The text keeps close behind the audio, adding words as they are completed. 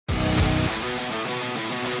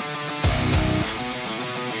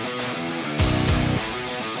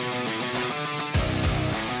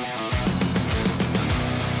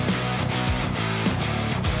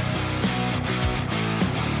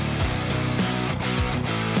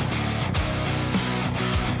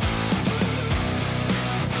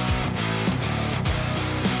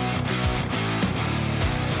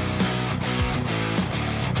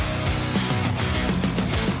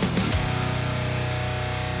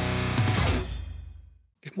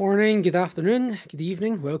Good morning, good afternoon, good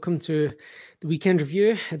evening. Welcome to the Weekend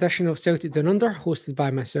Review edition of Celtic Down Under, hosted by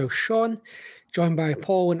myself, Sean, joined by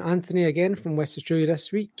Paul and Anthony again from West Australia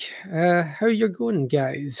this week. How you going,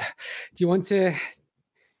 guys? Do you want to?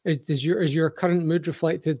 Is your current mood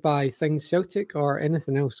reflected by things Celtic or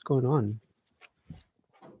anything else going on?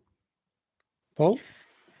 Paul?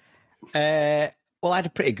 Well, I had a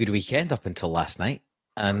pretty good weekend up until last night,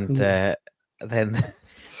 and then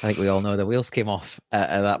I think we all know the wheels came off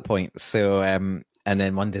at that point. So, and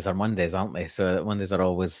then Mondays are Mondays, aren't they? So Mondays are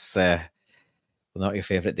always not your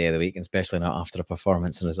favourite day of the week, especially not after a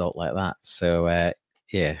performance and result like that. So,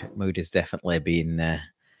 yeah, mood has definitely been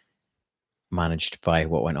managed by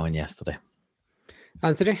what went on yesterday.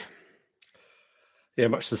 Anthony? Yeah,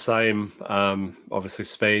 much the same. Obviously,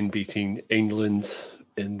 Spain beating England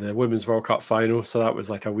in the Women's World Cup final. So that was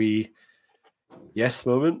like a wee yes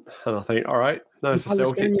moment. And I think, all right, now for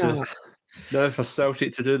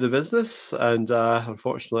Celtic to do the business. And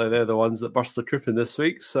unfortunately, they're the ones that burst the coop in this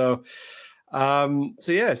week. So yeah,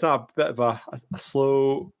 it's not a bit of a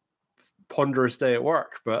slow, ponderous day at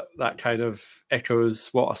work, but that kind of echoes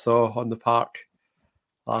what I saw on the park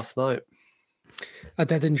last night. I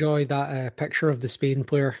did enjoy that picture of the Spain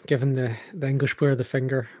player giving the English player the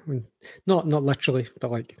finger, not literally, but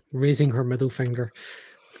like raising her middle finger.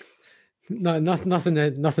 No, nothing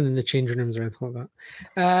in the changing rooms or anything like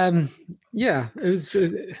that. Yeah, it was.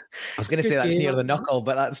 I was going to say that's near the knuckle,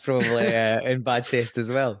 but that's probably in bad taste as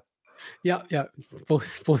well. Yeah,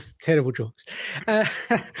 both terrible jokes.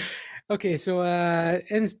 Okay, so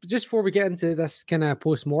just before we get into this kind of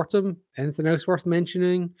post-mortem, anything else worth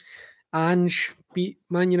mentioning? Ange beat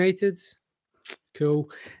Man United. Cool.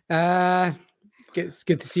 It's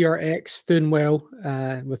good to see our ex doing well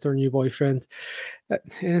with her new boyfriend.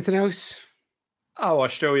 Anything else? Oh,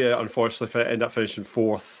 Australia, unfortunately, end up finishing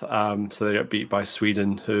fourth. So they got beat by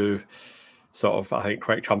Sweden, who sort of, I think,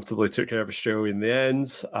 quite comfortably took care of Australia in the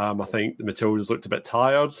end. I think the Matildas looked a bit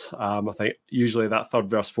tired. I think usually that third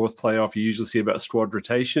versus fourth playoff, you usually see a bit of squad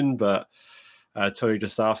rotation, but Tony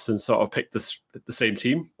Gustafsson sort of picked the same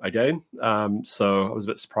team again. So I was a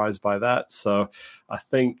bit surprised by that. So I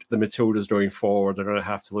think the Matildas going forward are going to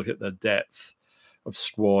have to look at the depth of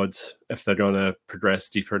squad if they're going to progress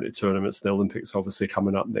deeper into tournaments. The Olympics obviously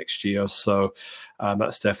coming up next year. So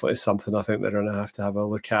that's definitely something I think they're going to have a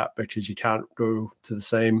look at, because you can't go to the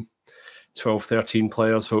same 12, 13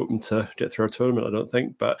 players hoping to get through a tournament, I don't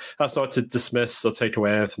think. But that's not to dismiss or take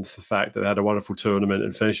away anything from the fact that they had a wonderful tournament,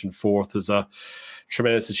 and finishing fourth is a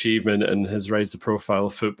tremendous achievement and has raised the profile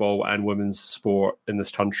of football and women's sport in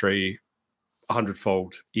this country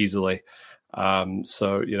 100-fold easily.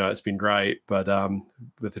 So, it's been great, but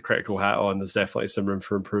with the critical hat on, there's definitely some room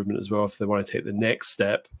for improvement as well if they want to take the next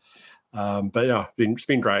step. But yeah, it's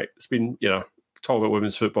been great. It's been, talking about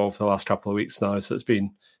women's football for the last couple of weeks now, so it's been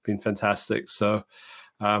fantastic. So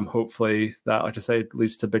hopefully that, like I say,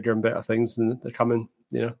 leads to bigger and better things in the coming,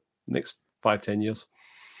 next 5-10 years.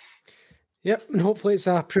 Yep, and hopefully it's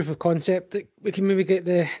a proof of concept that we can maybe get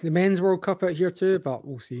the men's World Cup out here too, but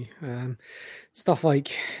we'll see. Stuff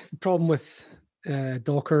like the problem with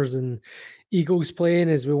Dockers and Eagles playing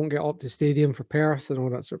is we won't get up to stadium for Perth and all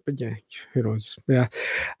that sort. But yeah, who knows?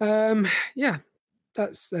 Yeah,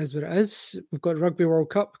 that's what it is. We've got Rugby World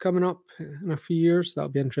Cup coming up in a few years. That'll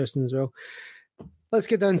be interesting as well. Let's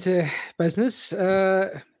get down to business.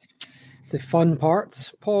 The fun part.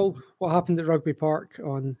 Paul, what happened at Rugby Park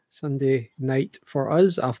on Sunday night for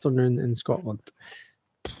us, afternoon in Scotland?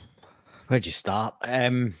 Where'd you start?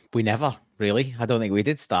 We never really. I don't think we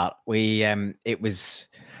did start. It was.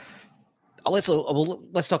 Let's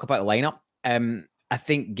talk about the lineup. I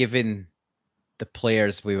think given the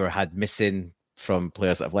players we had missing from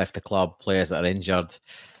players that have left the club, players that are injured,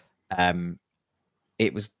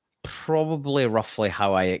 it was probably roughly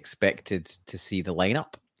how I expected to see the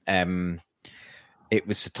lineup. It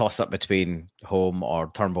was a toss-up between Home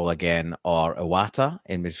or Turnbull again or Iwata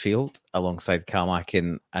in midfield alongside Calmack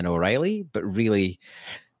and O'Reilly. But really,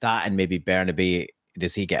 that and maybe Burnaby,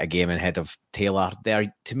 does he get a game ahead of Taylor?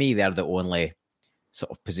 To me, they're the only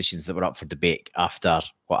sort of positions that were up for debate after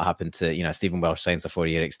what happened to, Stephen Welsh signs a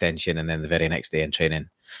 4-year extension and then the very next day in training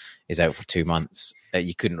is out for 2 months.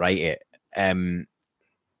 You couldn't write it. And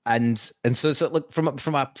so look,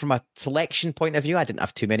 from a selection point of view, I didn't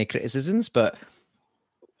have too many criticisms, but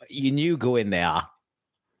you knew going there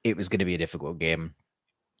it was going to be a difficult game.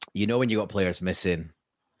 When you got players missing,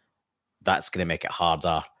 that's going to make it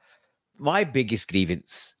harder. My biggest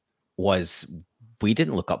grievance was we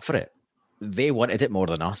didn't look up for it. They wanted it more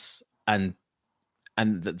than us, and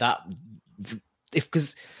that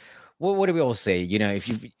because what do we all say? You know, if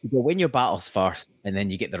you win your battles first and then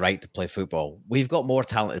you get the right to play football, we've got more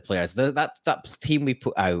talented players. That team we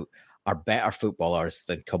put out are better footballers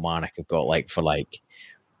than Kilmarnock have got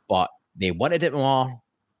but they wanted it more.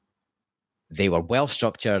 They were well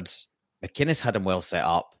structured. McInnes had them well set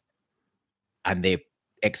up, and they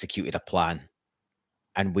executed a plan.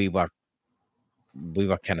 And we were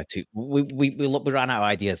kind of we ran out of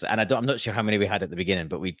ideas, and I'm not sure how many we had at the beginning,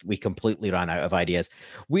 but we completely ran out of ideas.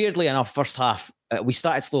 Weirdly enough, first half we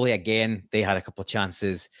started slowly again. They had a couple of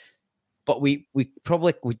chances, but we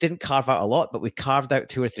didn't carve out a lot, but we carved out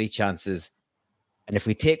 2 or 3 chances. And if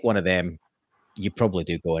we take one of them, you probably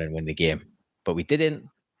do go in and win the game, but we didn't.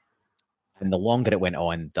 And the longer it went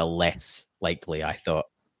on, the less likely I thought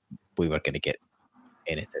we were going to get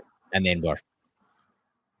anything. And then we're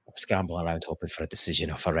scrambling around hoping for a decision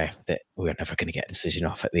off a ref that we were never going to get a decision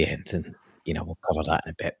off at the end. And, you know, we'll cover that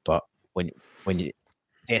in a bit. But when you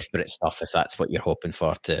desperate stuff, if that's what you're hoping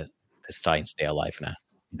for to try and stay alive in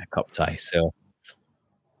a cup tie. So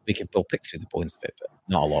we'll pick through the bones of it, but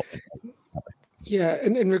not a lot. Yeah,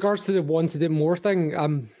 in regards to the wanted it more thing,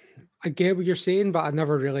 I get what you're saying, but I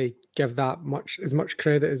never really give that as much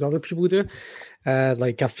credit as other people do. I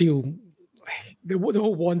feel the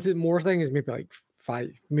whole wanted more thing is maybe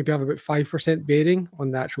maybe have about 5% bearing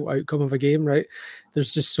on the actual outcome of a game, right?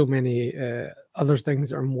 There's just so many other things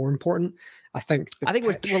that are more important. I think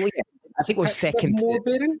we're second. More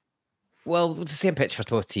bearing. Well, it's the same pitch for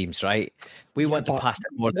both teams, right? We want to pass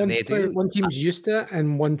it more than they do. One team's used to it,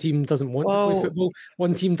 and one team doesn't want to play football.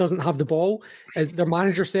 One team doesn't have the ball. Their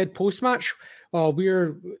manager said post-match,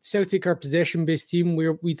 we're Celtic are a possession-based team.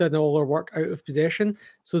 We did all our work out of possession.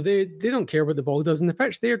 So they don't care what the ball does in the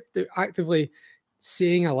pitch. They're actively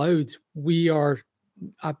saying aloud, we are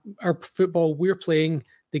our football, we're playing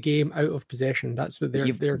the game out of possession. That's what their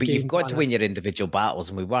But you've got to win your individual battles,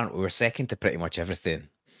 and we weren't. We were second to pretty much everything.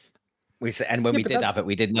 When we did have it,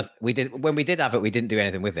 we didn't do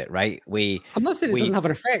anything with it, right? I'm not saying it doesn't have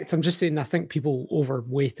an effect. I'm just saying I think people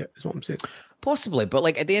overweight it, is what I'm saying. Possibly,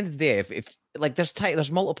 but at the end of the day, if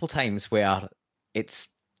there's multiple times where it's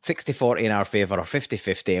 60-40 in our favour or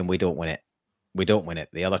 50-50 and we don't win it. We don't win it.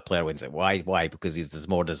 The other player wins it. Why? Because there's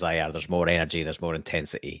more desire, there's more energy, there's more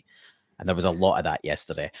intensity. And there was a lot of that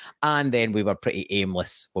yesterday. And then we were pretty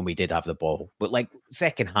aimless when we did have the ball. But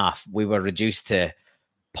second half, we were reduced to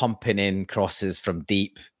pumping in crosses from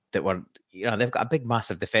deep that were, they've got a big,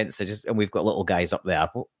 massive defence. And we've got little guys up there.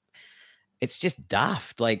 It's just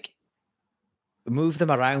daft. Move them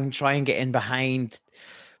around, try and get in behind,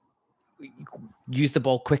 use the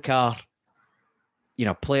ball quicker.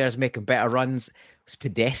 Players making better runs. It was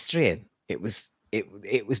pedestrian. It was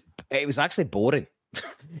actually boring.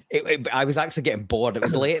 I was actually getting bored. It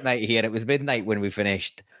was late at night here. It was midnight when we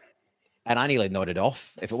finished, and I nearly nodded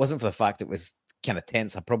off. If it wasn't for the fact it was kind of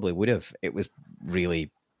tense, I probably would have. It was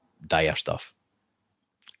really dire stuff.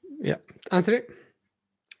 Yeah, Anthony.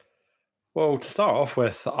 Well, to start off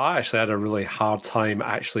with, I actually had a really hard time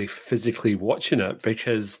actually physically watching it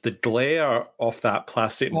because the glare off that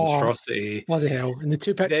plastic monstrosity. What the hell? And the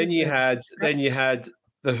two pictures. Then you had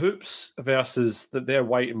the hoops versus they're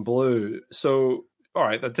white and blue. So, all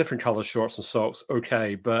right, they're different colour shorts and socks,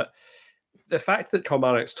 okay, but the fact that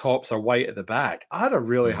Kilmarnock's tops are white at the back, I had a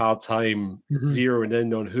really hard time zeroing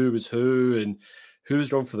in on who was who and who's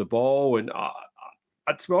going for the ball. And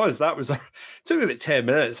to be honest, it took me about 10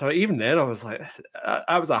 minutes. So even then, I was like, that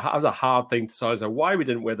was a hard thing to say. Why we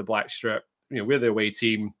didn't wear the black strip? We're the away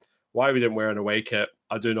team. Why we didn't wear an away kit,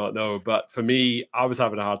 I do not know. But for me, I was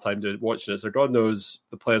having a hard time watching it. So God knows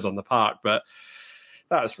the players on the park. But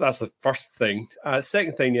that's the first thing.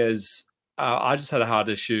 Second thing is, I just had a hard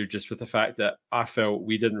issue just with the fact that I felt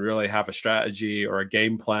we didn't really have a strategy or a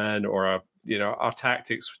game plan or our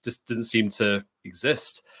tactics just didn't seem to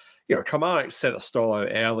exist. Kilmarnock set a stall out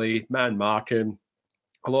early, man marking,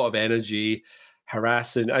 a lot of energy,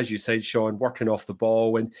 harassing, as you said, Sean, working off the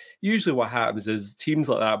ball. And usually what happens is teams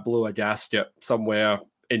like that blow a gasket somewhere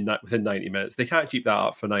within 90 minutes. They can't keep that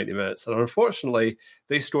up for 90 minutes. And unfortunately,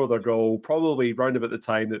 they score their goal probably round about the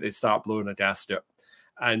time that they start blowing a gasket.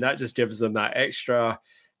 And that just gives them that extra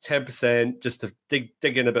 10% just to dig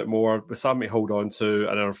in a bit more with something to hold on to.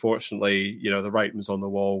 And unfortunately, the writing's on the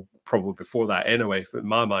wall probably before that anyway, in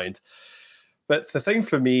my mind. But the thing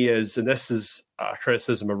for me is, and this is a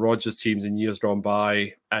criticism of Rodgers' teams in years gone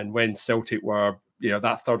by, and when Celtic were,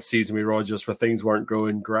 that third season with Rodgers where things weren't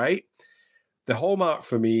going great, the hallmark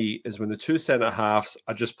for me is when the two centre-halves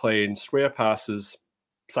are just playing square passes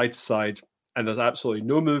side to side, and there's absolutely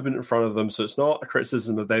no movement in front of them. So it's not a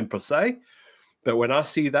criticism of them per se. But when I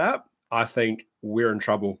see that, I think we're in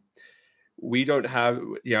trouble. we don't have,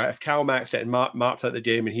 if Cal Mack's getting marked out the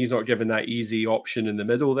game and he's not given that easy option in the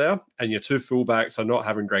middle there, and your two fullbacks are not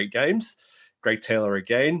having great games, Greg Taylor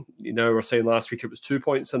again, we were saying last week it was 2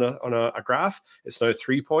 points on a graph. It's now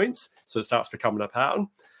 3 points, so it starts becoming a pattern.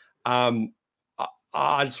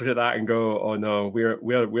 I just look at that and go, oh no,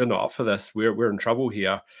 we're not up for this. We're in trouble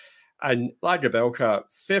here. And Lagerbielke,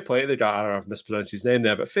 fair play to the guy. I don't know if I mispronounced his name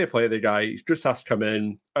there, but fair play to the guy. He just has to come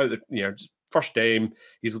in out the first game.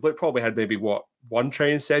 He's probably had maybe one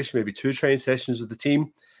training session, maybe two training sessions with the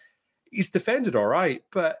team. He's defended all right,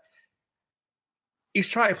 but he's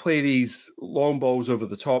trying to play these long balls over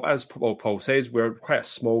the top. As Paul says, we're quite a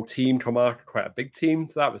small team, Kilmarnock, quite a big team,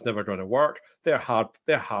 so that was never going to work. They're hard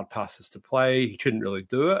passes to play. He couldn't really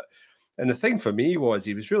do it. And the thing for me was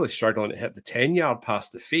he was really struggling to hit the 10-yard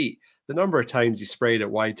past the feet. The number of times he sprayed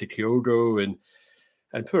it wide to Kyogo,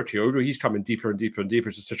 and poor Kyogo, he's coming deeper and deeper and deeper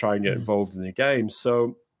just to try and get involved in the game.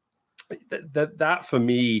 So that for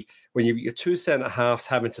me, when you've got your two centre-halves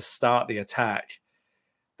having to start the attack,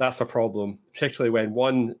 that's a problem, particularly when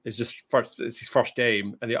one is it's his first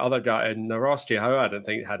game, and the other guy, and Narosti, I don't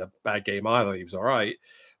think had a bad game either. He was all right.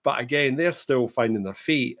 But again, they're still finding their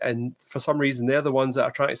feet, and for some reason, they're the ones that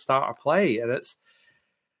are trying to start a play, and it's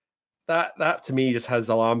that to me just has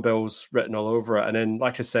alarm bells written all over it. And then,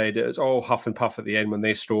 like I said, it's all huff and puff at the end when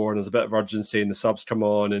they score, and there's a bit of urgency, and the subs come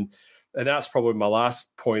on, and that's probably my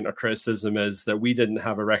last point of criticism, is that we didn't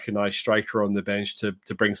have a recognised striker on the bench to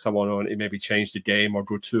bring someone on to maybe change the game or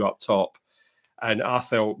go two up top. And I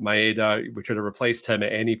felt Maeda, we could have replaced him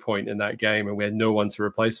at any point in that game, and we had no one to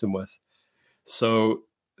replace him with. So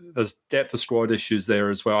there's depth of squad issues there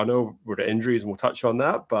as well. I know we're at injuries and we'll touch on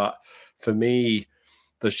that, but for me,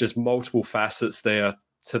 there's just multiple facets there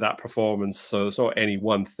to that performance. So it's not any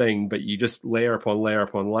one thing, but you just layer upon layer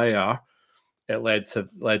upon layer. It led to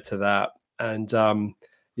that, and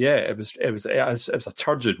it was a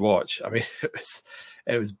turgid watch. I mean,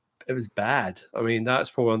 it was bad. I mean, that's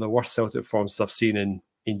probably one of the worst Celtic forms I've seen in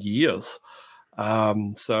years. So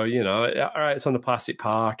all right, it's on the plastic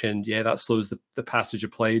park, and that slows the passage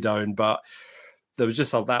of play down. But there was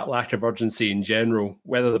just that lack of urgency in general.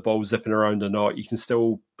 Whether the ball's zipping around or not, you can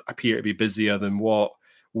still appear to be busier than what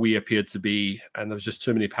we appeared to be, and there was just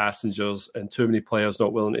too many passengers and too many players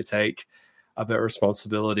not willing to take a bit of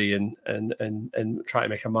responsibility and try to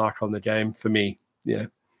make a mark on the game for me.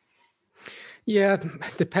 Yeah,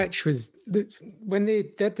 the pitch was when they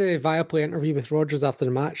did the Viaplay interview with Rodgers after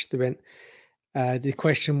the match. They went. The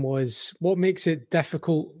question was, what makes it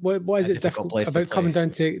difficult? What is it difficult about coming down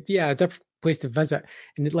to a different place to visit?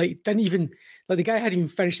 And it didn't even the guy hadn't even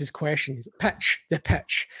finished his question. He's the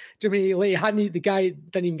pitch. Do you mean the guy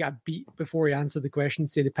didn't even get a beat before he answered the question,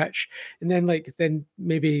 say the pitch, and then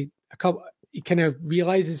maybe a couple. He kind of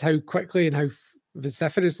realizes how quickly and how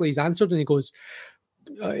vociferously he's answered, and he goes,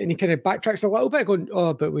 and he kind of backtracks a little bit, going,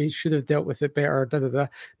 "Oh, but we should have dealt with it better." Da da da.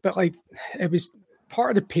 But it was.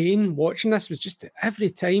 Part of the pain watching this was just every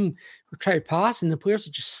time we try to pass and the players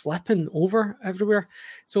are just slipping over everywhere.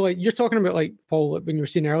 So you're talking about Paul, when you were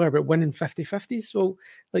saying earlier about winning 50-50s. Well,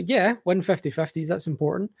 win 50-50s, that's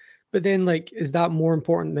important. But then is that more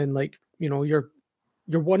important than you're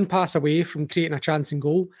one pass away from creating a chance and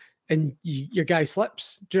goal and your guy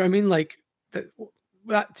slips? Do you know what I mean?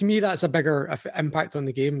 That to me, that's a bigger impact on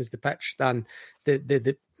the game is the pitch than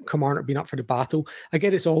the Kilmarnock being up for the battle. I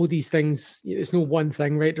get it's all these things. It's no one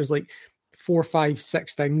thing, right? There's 4, 5,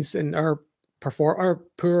 6 things, and our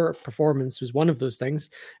poor performance was one of those things.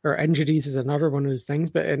 Our injuries is another one of those things.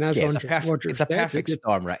 But it's a perfect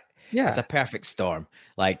storm, right? Yeah, it's a perfect storm.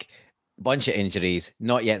 Bunch of injuries,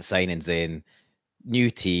 not yet signings in, new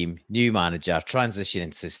team, new manager,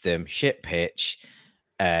 transitioning system, shit pitch,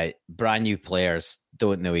 brand new players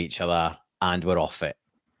don't know each other, and we're off it,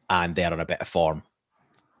 and they're on a bit of form.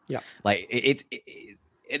 Yeah,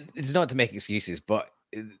 it's not to make excuses, but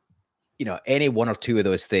any one or two of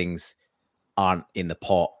those things aren't in the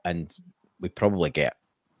pot, and we probably get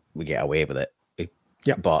away with it.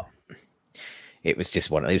 Yeah, but it was just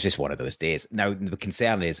one of those days. Now the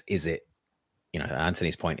concern is it,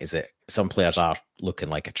 Anthony's point, is it some players are looking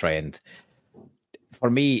like a trend. For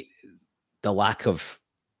me, the lack of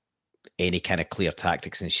any kind of clear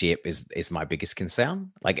tactics and shape is my biggest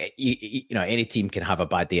concern. Any team can have a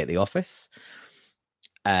bad day at the office.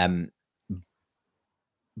 But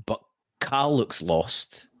Carl looks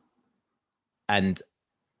lost, and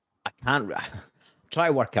I can't try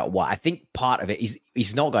to work out what. I think part of it is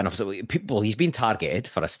he's not got enough people. He's been targeted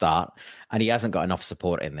for a start, and he hasn't got enough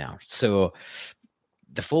support in there. So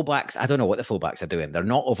the fullbacks, I don't know what the fullbacks are doing. They're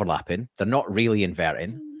not overlapping. They're not really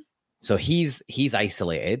inverting. So he's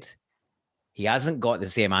isolated. He hasn't got the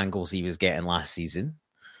same angles he was getting last season.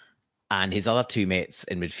 And his other two mates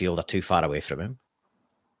in midfield are too far away from him.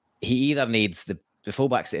 He either needs the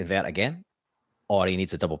fullbacks to invert again, or he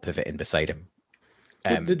needs a double pivot in beside him.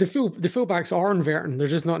 The fullbacks are inverting. They're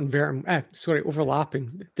just not inverting.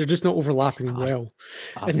 Overlapping. They're just not overlapping well.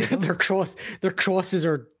 And their crosses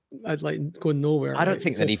are like going nowhere. I don't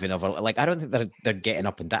think they're even over. Like, I don't think they're getting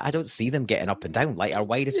up and down. I don't see them getting up and down. Like, our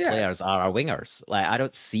widest players are our wingers. Like, I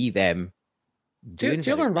don't see them doing.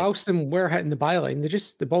 Taylor and Ralston were hitting the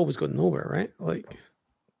byline. The ball was going nowhere, right? Like.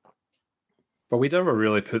 But we never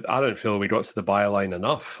really I don't feel we got to the byline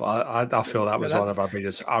enough. I feel that was one of our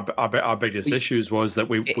biggest issues was that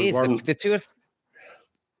we weren't.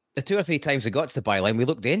 The two or three times we got to the byline, we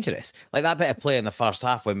looked dangerous. Like that bit of play in the first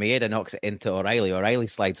half when Maeda knocks it into O'Reilly. O'Reilly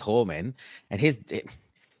slides home in, and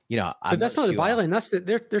but that's not the byline. That's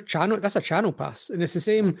their channel. That's a channel pass, and it's the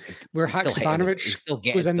same where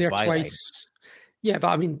Haksabanovic was in there twice. Yeah, but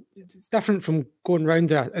I mean, it's different from going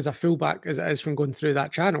round as a fullback as it is from going through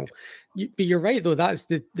that channel. But you're right, though. That's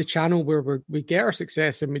the channel where we get our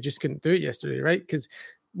success, and we just couldn't do it yesterday, right? Because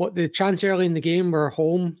the chance early in the game where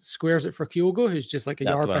Holm squares it for Kyogo, who's just like a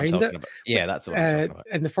yard behind it. Yeah, that's what I'm talking about.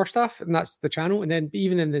 In the first half, and that's the channel. And then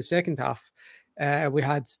even in the second half, we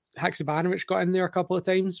had Haksabanovic got in there a couple of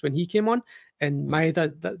times when he came on, and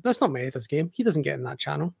Maeda, that's not Maeda's game. He doesn't get in that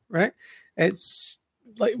channel, right? It's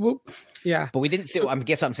like, well, yeah. But we didn't see. I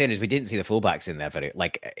guess what I'm saying is we didn't see the fullbacks in there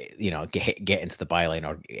get into the byline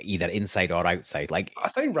or either inside or outside. Like I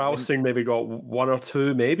think Ralston maybe got one or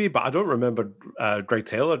two, maybe, but I don't remember Greg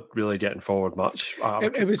Taylor really getting forward much.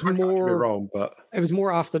 It was more wrong, but it was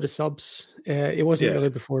more after the subs. It wasn't really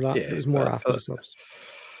before that. It was more after the subs.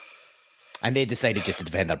 And they decided just to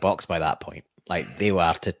defend their box by that point. Like they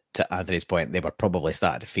were, to Anthony's point, they were probably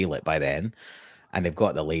starting to feel it by then. And they've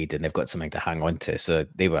got the lead and they've got something to hang on to. So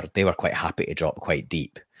they were quite happy to drop quite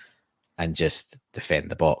deep and just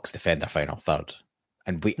defend the box, defend their final third.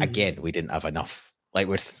 And we didn't have enough. Like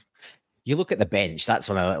you look at the bench, that's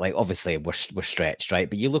when obviously we're stretched, right?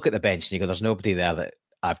 But you look at the bench and you go, there's nobody there that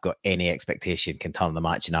I've got any expectation can turn the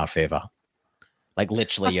match in our favour. Like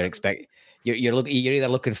literally you're either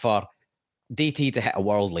looking for DT to hit a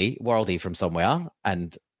worldie from somewhere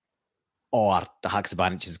or the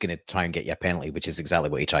Haksabanovic is going to try and get you a penalty, which is exactly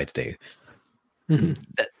what he tried to do.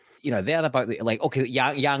 Mm-hmm. They're about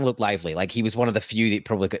Yang looked lively. Like he was one of the few that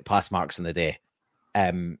probably got pass marks in the day.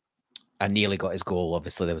 And nearly got his goal.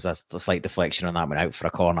 Obviously, there was a slight deflection on that one out for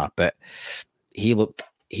a corner, but he looked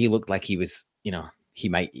like he was, he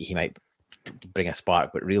might bring a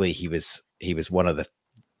spark, but really he was one of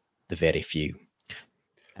the very few.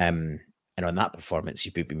 And on that performance,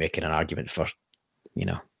 you would be making an argument for,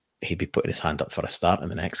 he'd be putting his hand up for a start in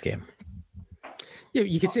the next game. Yeah,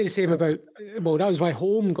 you could say the same about, that was why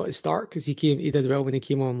Holm got his start, because he did well when he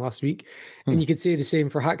came on last week. And you could say the same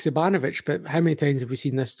for Haksabanovic, but how many times have we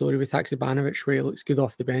seen this story with Haksabanovic where he looks good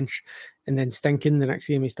off the bench and then stinking the next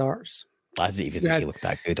game he starts? I didn't even think he looked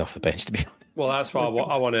that good off the bench, to be honest. Well, that's why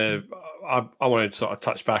I want to sort of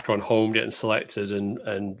touch back on Holm getting selected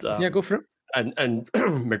and go for it. And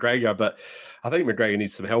McGregor, but I think McGregor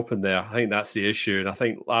needs some help in there. I think that's the issue. And I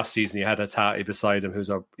think last season he had a Tati beside him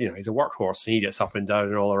who's he's a workhorse and he gets up and down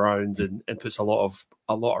and all around and puts a lot of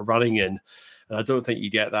running in. And I don't think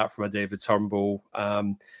you get that from a David Turnbull.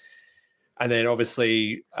 And then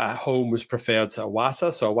obviously Holm was preferred to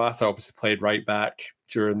Iwata. So Iwata obviously played right back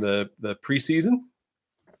during the preseason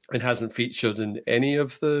and hasn't featured in any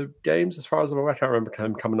of the games as far as I'm aware. I can't remember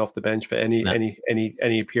him coming off the bench for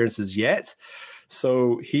any appearances yet.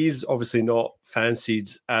 So he's obviously not fancied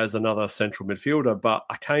as another central midfielder, but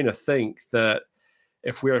I kind of think that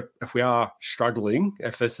if we are struggling,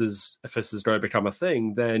 if this is going to become a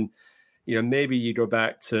thing, then maybe you go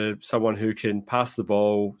back to someone who can pass the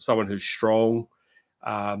ball, someone who's strong,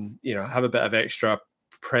 have a bit of extra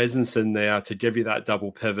presence in there to give you that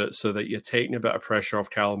double pivot so that you're taking a bit of pressure off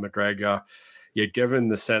Callum McGregor. You're giving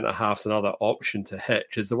the centre halves another option to hit,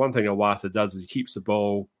 because the one thing Iwata does is he keeps the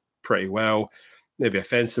ball pretty well, maybe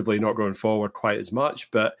offensively not going forward quite as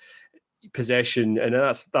much, but possession, and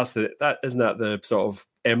isn't that the sort of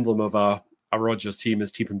emblem of a Rodgers team,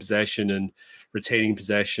 is keeping possession and retaining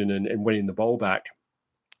possession and winning the ball back.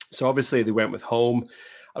 So obviously they went with Holm.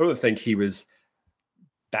 I don't think he was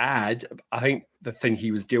bad. I think the thing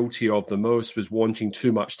he was guilty of the most was wanting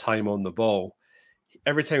too much time on the ball.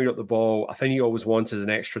 Every time he got the ball, I think he always wanted an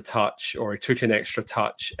extra touch, or he took an extra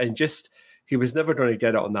touch, and he was never going to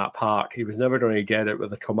get it on that park. He was never going to get it with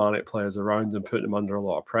the Kilmarnock players around him, putting him under a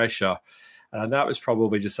lot of pressure. And that was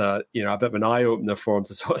probably just a bit of an eye-opener for him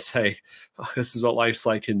to sort of say, this is what life's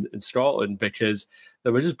like in Scotland, because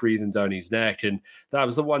that were just breathing down his neck. And that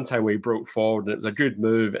was the one time where he broke forward, and it was a good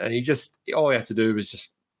move. And all he had to do was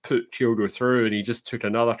just put Kyoto through, and he just took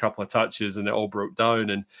another couple of touches, and it all broke down.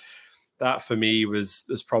 And that for me was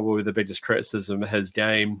probably the biggest criticism of his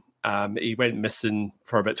game. He went missing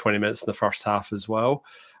for about 20 minutes in the first half as well.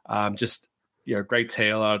 Greg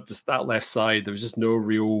Taylor, just that left side, there was just no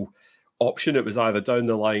real option. It was either down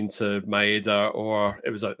the line to Maeda or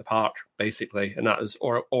it was out the park, basically. And that was,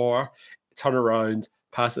 or turn around,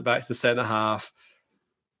 pass it back to the centre half,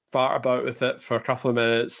 fart about with it for a couple of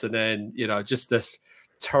minutes, and then, just this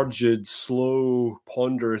turgid, slow,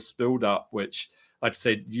 ponderous build-up, which, like I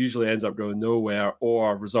said, usually ends up going nowhere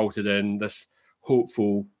or resulted in this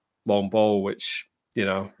hopeful long ball, which,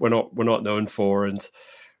 we're not known for and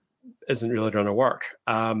isn't really going to work.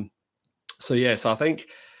 So I think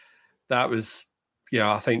that was,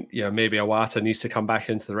 maybe Iwata needs to come back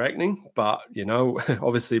into the reckoning, but,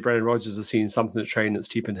 obviously Brendan Rodgers has seen something at training that's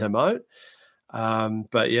keeping him out.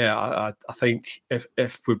 I think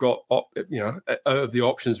if we've got, out of the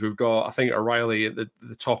options we've got, I think O'Reilly at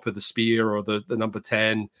the top of the spear or the number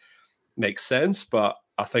 10 makes sense, but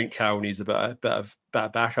I think Cal needs a bit of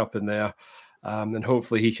backup in there. And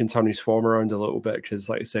hopefully he can turn his form around a little bit, because,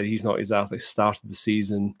 like I said, he's not exactly started the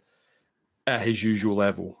season at his usual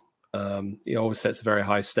level. He always sets a very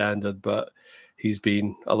high standard, but he's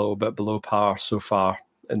been a little bit below par so far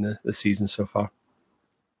in the season so far.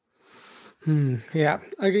 Yeah,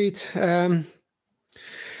 agreed. I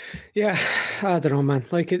don't know, man.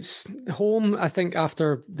 Like, it's home. I think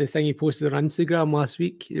after the thing he posted on Instagram last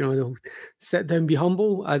week, they'll sit down, be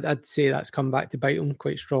humble. I'd say that's come back to bite him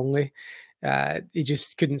quite strongly. He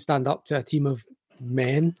just couldn't stand up to a team of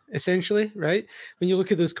men, essentially, right? When you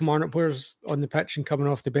look at those Kilmarnock players on the pitch and coming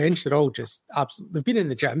off the bench, they're all just absolutely, they've been in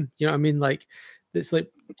the gym. You know what I mean? Like, it's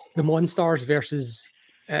like the Monstars versus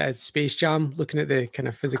Space Jam, looking at the kind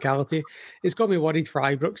of physicality. It's got me worried for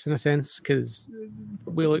Ibrox in a sense, because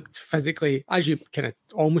we looked physically, as you kind of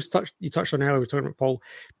almost touched on earlier, we were talking about Paul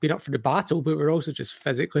being up for the battle, but we're also just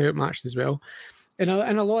physically outmatched as well. And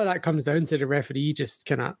a lot of that comes down to the referee just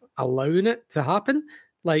kind of allowing it to happen.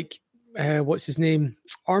 Like, what's his name?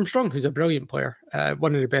 Armstrong, who's a brilliant player,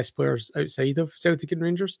 one of the best players outside of Celtic and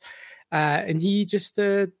Rangers. And he just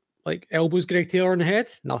elbows Greg Taylor in the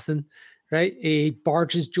head, nothing. Right, he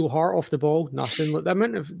barges Joe Hart off the ball, nothing. Like, the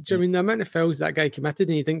amount of fouls that guy committed,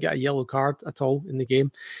 and he didn't get a yellow card at all in the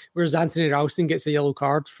game. Whereas Anthony Ralston gets a yellow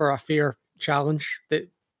card for a fair challenge that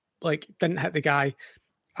didn't hit the guy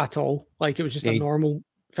at all. Like, it was just a normal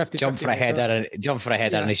 50. Jump for a header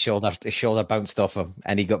and his shoulder bounced off him,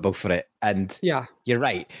 and he got booked for it. And you're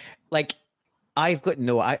right. Like, I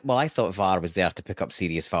thought VAR was there to pick up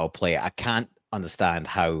serious foul play. I can't understand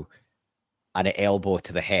how an elbow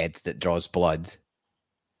to the head that draws blood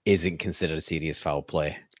isn't considered a serious foul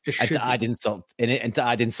play. And to add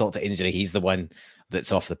insult to injury, he's the one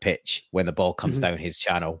that's off the pitch when the ball comes down his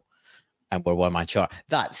channel, and we're one man short.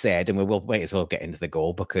 That said, and we will might as well get into the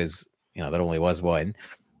goal, because there only was one.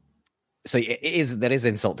 So there is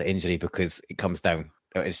insult to injury, because it comes down.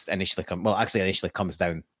 It initially comes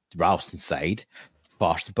down Ralston's side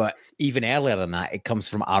first, but even earlier than that, it comes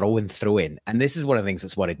from our own throw-in. And this is one of the things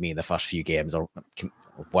that's worried me in the first few games, or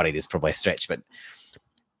worried is probably a stretch, but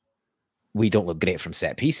we don't look great from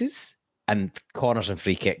set pieces, and corners and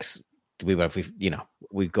free kicks. We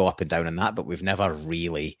go up and down in that, but we've never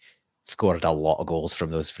really scored a lot of goals from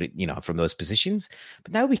those from those positions.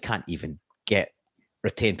 But now we can't even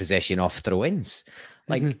retain possession off throw-ins.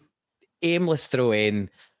 Like, aimless throw-in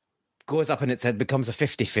goes up and it becomes a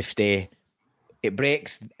 50-50. It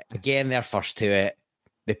breaks again. They're first to it.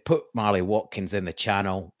 They put Marley Watkins in the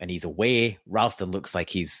channel, and he's away. Ralston looks like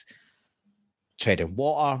he's treading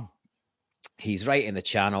water. He's right in the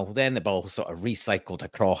channel. Then the ball sort of recycled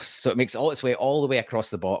across, so it makes all its way all the way across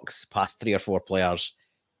the box, past 3 or 4 players.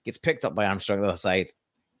 Gets picked up by Armstrong on the other side.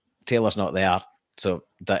 Taylor's not there, so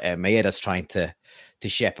Maeda's trying to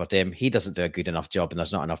shepherd him. He doesn't do a good enough job, and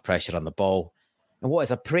there's not enough pressure on the ball. And what is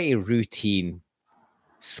a pretty routine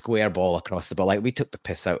square ball across the ball. Like, we took the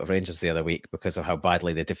piss out of Rangers the other week because of how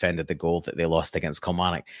badly they defended the goal that they lost against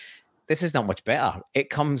Kilmarnock. This is not much better.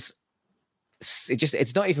 It's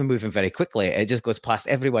not even moving very quickly. It just goes past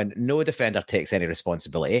everyone. No defender takes any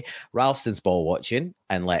responsibility. Ralston's ball watching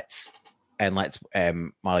and lets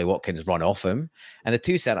Marley Watkins run off him. And the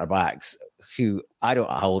 2 centre backs, who I don't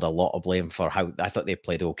hold a lot of blame for, how I thought they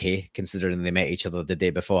played okay considering they met each other the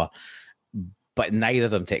day before. But neither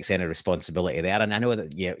of them takes any responsibility there. And I know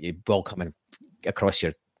that you ball coming across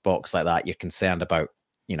your box like that, you're concerned about,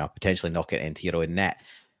 potentially knocking it into your own net.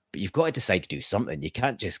 but you've got to decide to do something. You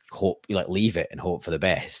can't just hope, leave it and hope for the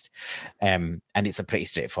best. And it's a pretty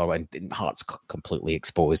straightforward, and Hart's completely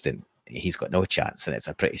exposed and he's got no chance, and it's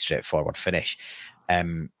a pretty straightforward finish.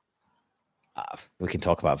 We can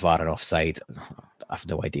talk about VAR and offside. I have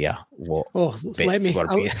no idea what. Please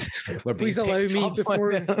allow me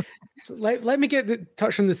before. let me get the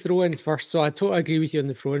touch on the throw-ins first. So I totally agree with you on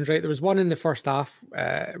the throw-ins. Right, there was one in the first half.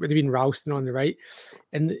 It would have been Ralston on the right,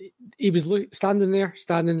 and he was standing there.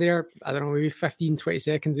 I don't know, maybe 15, 20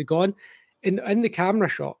 seconds had gone, and in the camera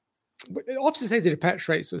shot, opposite side of the pitch,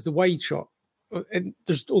 right. So it's the wide shot, and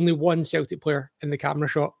there's only one Celtic player in the camera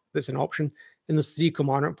shot that's an option, and there's 3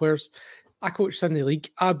 Kilmarnock players. I coach Sunday League.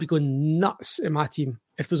 I'd be going nuts in my team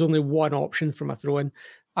if there's only one option from a throw-in.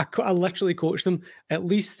 I literally coach them at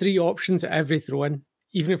least 3 options at every throw-in,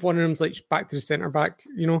 even if one of them's like back to the centre-back.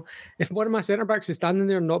 You know, if one of my centre-backs is standing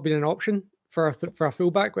there and not being an option for a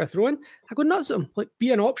full-back with a throw-in, I go nuts at him. Like,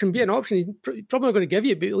 be an option. He's probably not going to give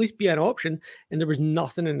you, but at least be an option. And there was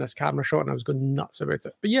nothing in this camera shot, and I was going nuts about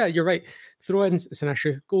it. But yeah, you're right. Throw-ins, it's an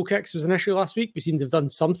issue. Goal kicks was an issue last week. We seem to have done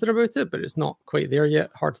something about it, but it's not quite there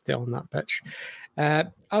yet. Hard to tell on that pitch.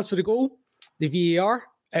 As for the goal, the VAR,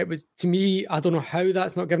 it was, to me, I don't know how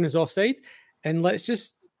that's not given us offside. And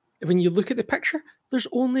when you look at the picture, there's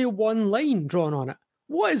only one line drawn on it.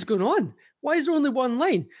 What is going on? Why is there only one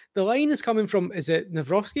line? The line is coming from, is it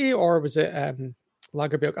Nawrocki or was it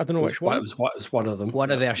Lagerbielke? I don't know which one. It was one of them. One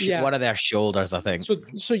of their shoulders, I think.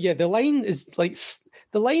 So yeah, the line is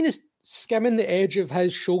skimming the edge of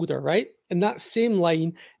his shoulder, right? And that same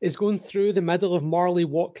line is going through the middle of Marley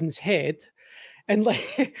Watkins' head. And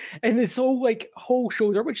and it's all whole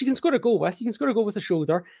shoulder, which you can score a goal with. You can score a goal with a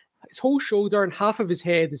shoulder. His whole shoulder and half of his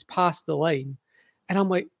head is past the line. And I'm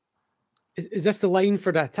like, is this the line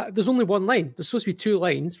for the attack? There's only one line. There's supposed to be 2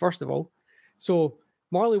 lines, first of all. So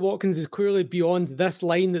Marley Watkins is clearly beyond this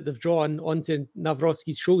line that they've drawn onto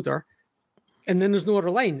Nawrocki's shoulder. And then there's no other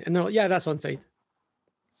line. And they're like, yeah, that's onside.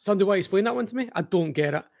 Somebody want to explain that one to me? I don't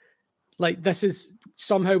get it. This is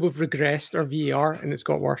somehow we've regressed our VAR and it's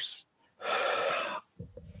got worse.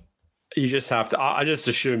 You just have to. I just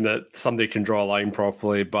assume that somebody can draw a line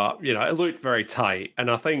properly, but it looked very tight.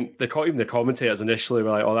 And I think even the commentators initially were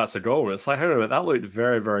like, "Oh, that's a goal." And it's like, hang on a minute, that looked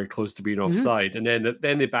very, very close to being offside. And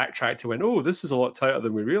then they backtracked to went, "Oh, this is a lot tighter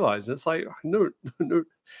than we realized." And it's like, no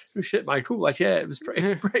shit, Michael. Yeah, it was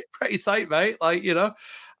pretty tight, mate.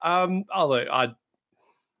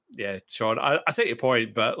 Yeah, Sean, I take your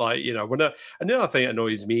point, but another thing that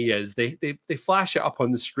annoys me is they flash it up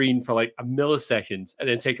on the screen for a millisecond and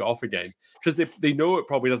then take it off again because they know it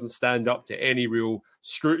probably doesn't stand up to any real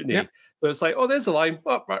scrutiny. Yep. So it's like, oh, there's a line.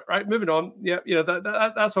 Oh, right, moving on. Yeah,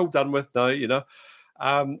 that's all done with now.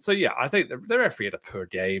 So yeah, I think the referee had a poor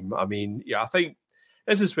game. I mean, yeah, I think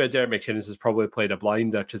this is where Derek McInnes has probably played a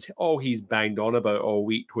blinder because all he's banged on about all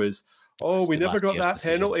week was, oh, we never got that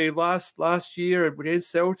penalty last year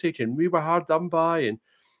against Celtic, and we were hard done by, and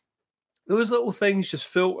those little things just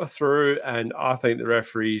filter through. And I think the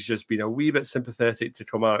referee's just been a wee bit sympathetic to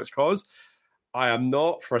Kilmarnock's cause. I am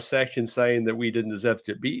not for a second saying that we didn't deserve to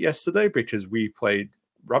get beat yesterday because we played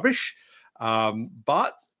rubbish.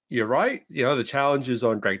 But you're right. The challenges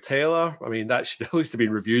on Greg Taylor. I mean, that should at least have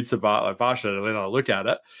been reviewed to VAR. VAR should have let a look at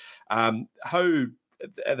it. How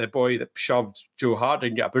the boy that shoved Joe Hart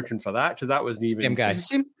didn't get a booking for that because that wasn't even same guy.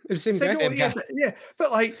 Same guy. Yeah,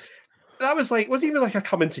 but that was wasn't even a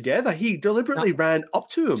coming together. He deliberately ran up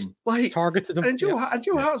to him, targeted him. And Joe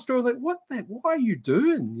Hart's going what are you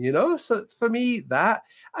doing? So for me that,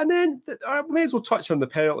 and then I may as well touch on the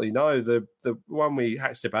penalty now. The one we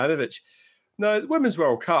Haksabanovic. Now, the Women's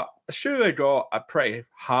World Cup, Australia got a pretty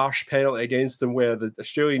harsh penalty against them where the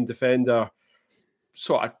Australian defender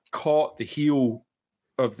sort of caught the heel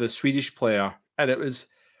of the Swedish player, and it was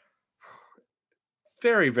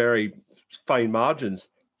very, very fine margins.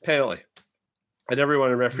 Penalty. And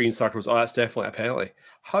everyone in refereeing circles, oh, that's definitely a penalty.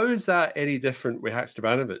 How is that any different with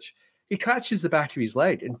Haksabanovic? He catches the back of his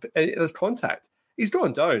leg and there's contact. He's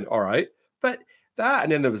gone down, all right. But that,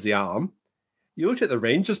 and then there was the arm. You look at the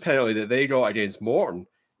Rangers penalty that they got against Morton.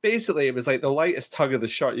 Basically, it was the lightest tug of the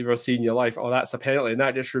shirt you've ever seen in your life. Oh, that's a penalty. And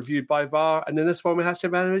that gets reviewed by VAR. And then this one with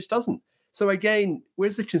Haksabanovic doesn't. So again,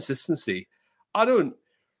 where's the consistency?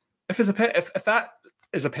 If that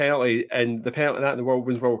is a penalty and the penalty that in the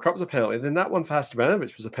Women's World Cup is a penalty, then that one for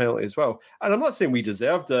Haksabanovic was a penalty as well. And I'm not saying we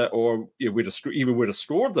deserved it or would have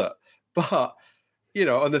scored it. But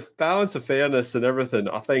on the balance of fairness and everything,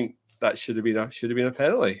 I think that should have been a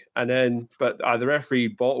penalty. And then, but the referee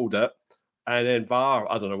bottled it, and then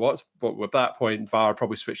VAR, I don't know what, but at that point VAR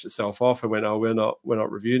probably switched itself off and went, "Oh, we're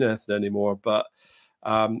not reviewing anything anymore." But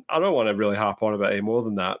I don't want to really harp on about it any more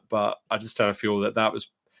than that, but I just kind of feel that was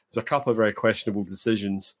a couple of very questionable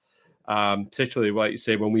decisions. Particularly, like you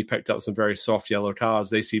say, when we picked up some very soft yellow cards,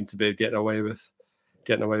 they seem to be getting away with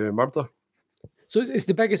murder. So it's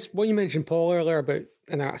the biggest. What you mentioned, Paul, earlier about,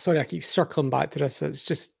 and sorry, I keep circling back to this. It's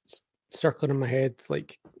just circling in my head,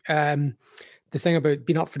 like the thing about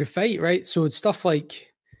being up for the fight, right? So it's stuff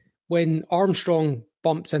like when Armstrong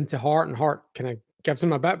bumps into Hart and Hart kind of gives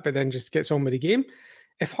him a bit, but then just gets on with the game.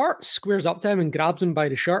 If Hart squares up to him and grabs him by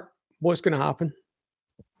the shirt, what's going to happen?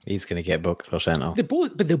 He's going to get booked or sent off. They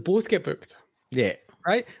both get booked. Yeah.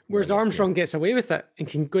 Right? Whereas Armstrong gets away with it and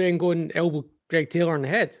can go and elbow Greg Taylor in the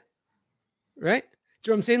head. Right?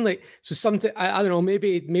 Do you know what I'm saying? Like, so something, I don't know,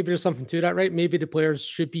 maybe there's something to that, right? Maybe the players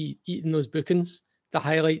should be eating those bookings to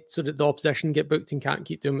highlight so that the opposition get booked and can't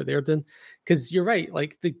keep doing what they're doing. Because you're right,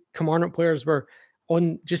 like the Kilmarnock players were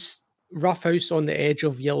on just roughhouse on the edge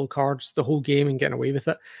of yellow cards the whole game and getting away with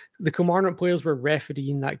it. The Kilmarnock players were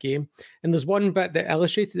refereeing that game. And there's one bit that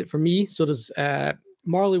illustrated it for me. So there's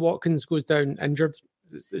Marley Watkins goes down injured.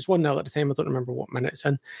 It's 1-0 at the time. I don't remember what minute it's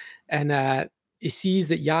in. And he sees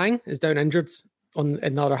that Yang is down injured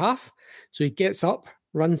in the other half. So he gets up,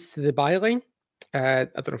 runs to the byline. I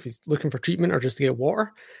don't know if he's looking for treatment or just to get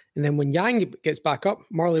water. And then when Yang gets back up,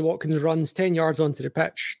 Marley Watkins runs 10 yards onto the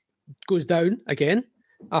pitch, goes down again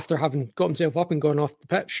after having got himself up and gone off the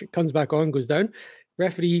pitch. Comes back on, goes down.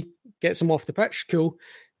 Referee gets him off the pitch. Cool.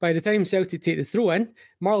 By the time Celtic take the throw in,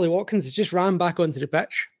 Marley Watkins has just ran back onto the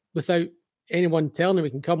pitch without anyone telling him he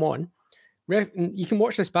can come on. You can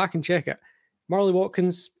watch this back and check it. Marley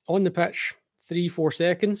Watkins on the pitch, 3-4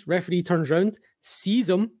 seconds. Referee turns around, sees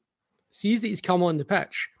him, sees that he's come on the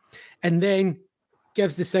pitch, and then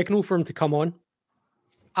gives the signal for him to come on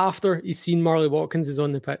after he's seen Marley Watkins is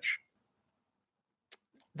on the pitch.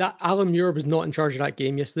 That Alan Muir was not in charge of that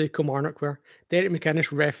game yesterday. Kilmarnock were. Derek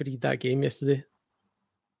McInnes refereed that game yesterday.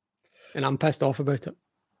 And I'm pissed off about it.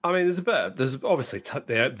 I mean, there's obviously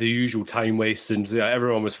the usual time wasting.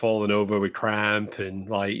 Everyone was falling over with cramp and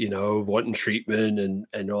wanting treatment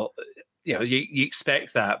and all. You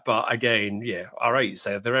expect that, but again, all right.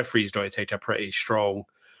 So the referee's going to take a pretty strong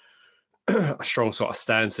sort of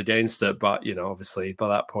stance against it. But obviously by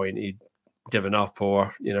that point he'd given up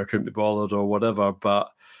or couldn't be bothered or whatever. But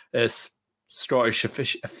it's Scottish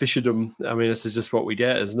officialdom. I mean, this is just what we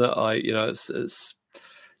get, isn't it? Like it's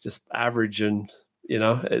just average and.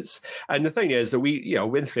 And the thing is that we,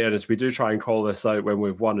 in fairness, we do try and call this out when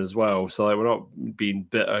we've won as well. So we're not being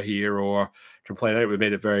bitter here or complaining. We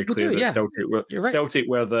made it very clear that Celtic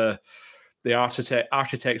were the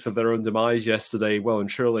architects of their own demise yesterday, well and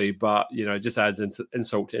truly. But it just adds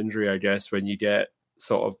insult to injury, I guess, when you get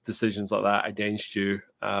sort of decisions like that against you.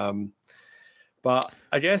 But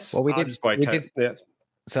I guess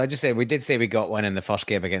So I just said we did say we got one in the first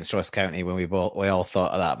game against Ross County when we all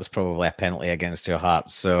thought that was probably a penalty against your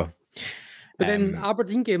Hearts. So, but then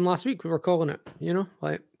Aberdeen game last week, we were calling it.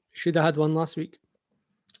 Should have had one last week.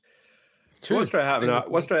 What's going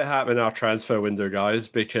to happen in our transfer window, guys?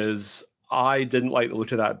 Because I didn't like the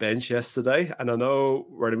look of that bench yesterday, and I know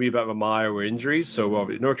we're in a wee bit of a mire with injuries. So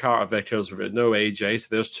we've got no Carter Vickers, we've got no AJ. So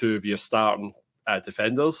there's two of your starting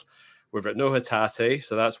defenders. We've got no Hatate,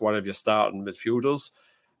 so that's one of your starting midfielders.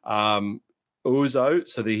 O's out,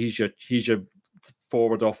 so he's your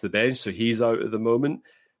forward off the bench, so he's out at the moment.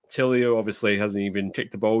 Tilio obviously hasn't even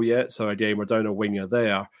kicked the ball yet, so again we're down a winger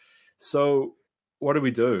there. So what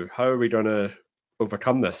do? How are we going to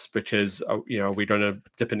overcome this? Because are we going to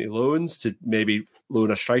dip into loans to maybe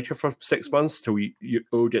loan a striker for 6 months till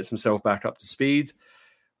O gets himself back up to speed?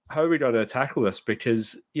 How are we going to tackle this?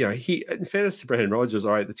 Because he, in fairness to Brendan Rodgers,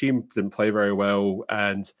 all right, the team didn't play very well,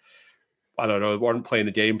 and I don't know, weren't playing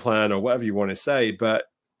the game plan or whatever you want to say, but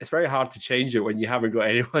it's very hard to change it when you haven't got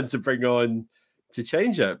anyone to bring on to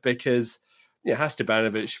change it, because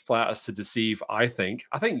Hastanovic flatters to deceive, I think.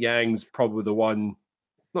 I think Yang's probably the one,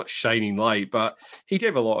 not shining light, but he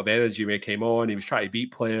gave a lot of energy when he came on. He was trying to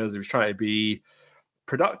beat players. He was trying to be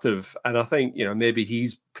productive. And I think, maybe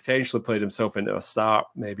he's potentially played himself into a start,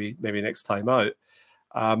 maybe next time out.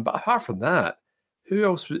 But apart from that, who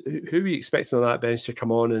are we expecting on that bench to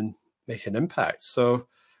come on and make an impact? So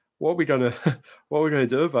what are we going to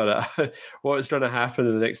do about it? What is going to happen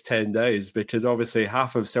in the next 10 days? Because obviously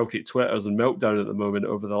half of Celtic Twitter's in meltdown at the moment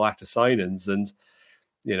over the lack of signings. And,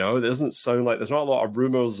 it doesn't sound like there's not a lot of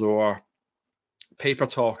rumours or paper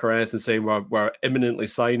talk or anything saying we're imminently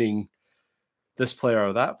signing this player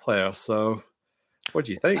or that player. So what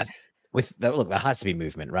do you think? Look, there has to be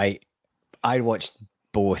movement, right? I watched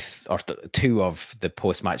both or two of the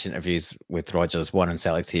post-match interviews with Rodgers, one on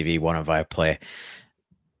Celtic TV, one on Viaplay.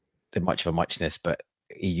 They're much of a muchness, but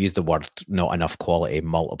he used the word not enough quality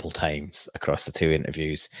multiple times across the two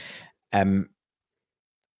interviews. Fair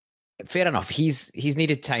enough. He's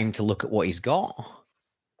needed time to look at what he's got,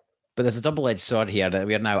 but there's a double-edged sword here that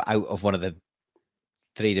we are now out of one of the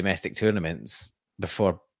 3 domestic tournaments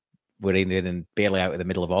before we're in barely out of the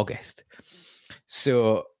middle of August.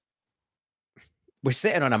 So we're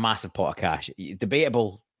sitting on a massive pot of cash.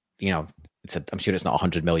 Debatable, I'm sure it's not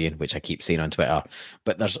 100 million, which I keep seeing on Twitter,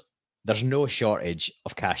 but there's no shortage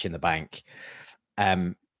of cash in the bank.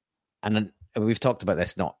 And we've talked about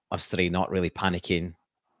this, not us three, not really panicking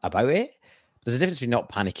about it. There's a difference between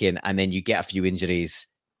not panicking and then you get a few injuries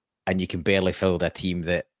and you can barely field a team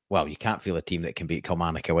that, well, you can't field a team that can beat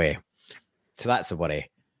Kilmarnock away. So that's a worry.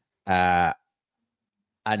 And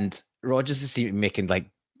Rodgers is making like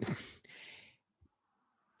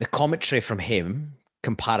the commentary from him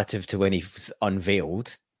comparative to when he was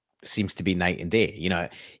unveiled seems to be night and day.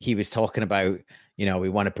 He was talking about, we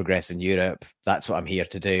want to progress in Europe. That's what I'm here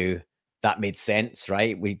to do. That made sense,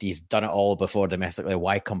 right? He's done it all before domestically.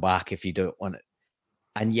 Why come back if you don't want it?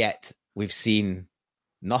 And yet we've seen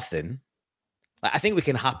nothing. I think we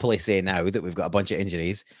can happily say now that we've got a bunch of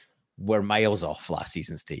injuries. We're miles off last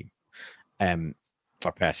season's team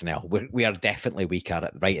for personnel. We are definitely weaker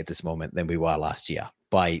right at this moment than we were last year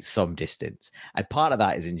by some distance. And part of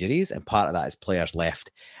that is injuries and part of that is players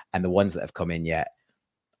left. And the ones that have come in yet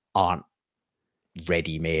aren't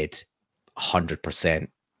ready-made 100%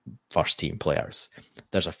 first team players.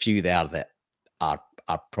 There's a few there that are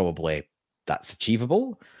probably that's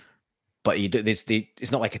achievable, but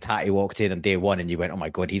it's not like a Tati walked in on day one and you went, oh my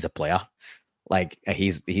God, he's a player. Like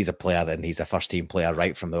he's a player and he's a first team player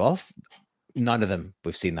right from the off. None of them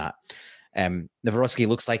we've seen that. Navarowski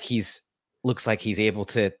looks like he's able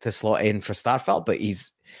to slot in for Starfelt, but he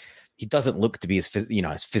doesn't look to be as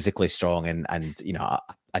physically strong and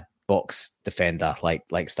a box defender like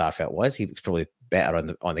Starfelt was. He looks probably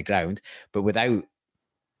better on the ground, but without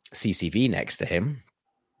CCV next to him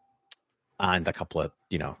and a couple of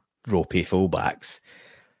ropey fullbacks,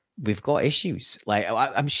 we've got issues. Like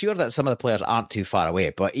I'm sure that some of the players aren't too far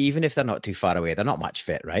away, but even if they're not too far away, they're not much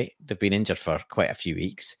fit, right? They've been injured for quite a few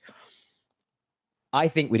weeks. I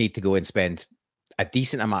think we need to go and spend a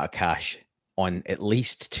decent amount of cash on at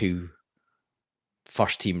least 2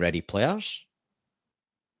 first team ready players,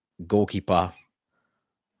 goalkeeper,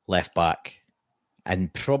 left back,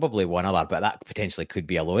 and probably one other, but that potentially could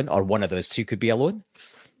be a loan, or one of those 2 could be a loan.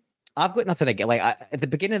 I've got nothing to get. At the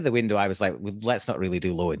beginning of the window, I was like, well, let's not really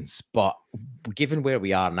do loans. But given where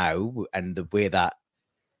we are now and the way that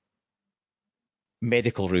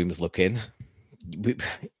medical room's looking,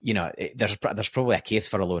 there's probably a case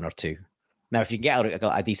for a loan or 2. Now, if you can get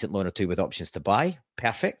a decent loan or 2 with options to buy,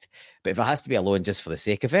 perfect. But if it has to be a loan just for the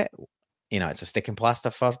sake of it, it's a sticking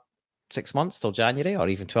plaster for 6 months till January or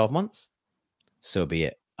even 12 months. So be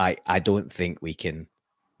it. I don't think we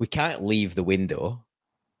can't leave the window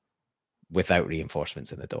without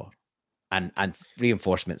reinforcements in the door and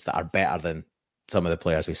reinforcements that are better than some of the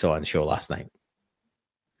players we saw on the show last night.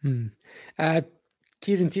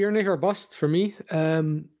 Kieran Tierney or bust for me.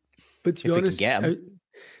 But to be honest,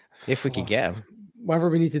 if we can get him, whatever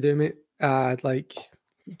we need to do, mate,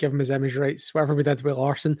 give him his image rights, whatever we did with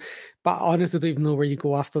Larson. But I honestly don't even know where you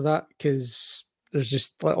go after that because there's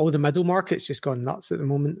just all the middle market's just gone nuts at the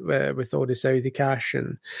moment with all the Saudi cash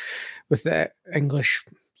and with the English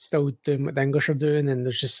still doing what the English are doing, and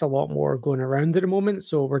there's just a lot more going around at the moment.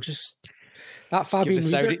 So we're just that Fabian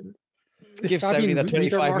give Saudi the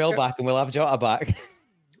 25 mil back, and we'll have Jota back.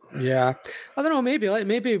 Yeah, I don't know. Maybe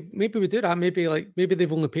we do that. Maybe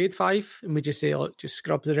they've only paid 5, and we just say, look, just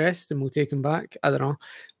scrub the rest, and we'll take him back. I don't know,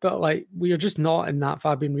 but we are just not in that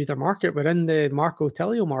Fabian Reader market. We're in the Marco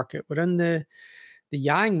Telio market. We're in the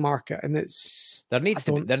Yang market, and there needs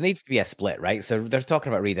to be a split, right? So they're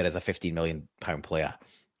talking about Reader as a £15 million player.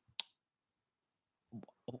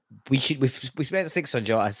 We spent 6 on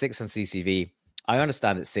Jota, 6 on CCV. I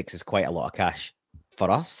understand that 6 is quite a lot of cash for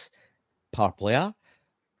us per player,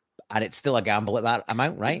 and it's still a gamble at that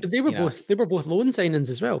amount, right? But they were both loan signings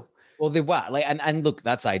as well. Well, they were and look,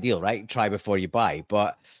 that's ideal, right? Try before you buy.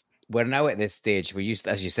 But we're now at this stage where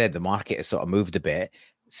as you said, the market has sort of moved a bit.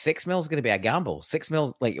 6 mil is going to be a gamble. 6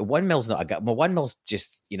 mil, 1 mil's not a gamble. 1 mil's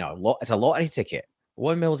just it's a lottery ticket.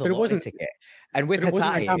 1 mil's a lottery ticket. And with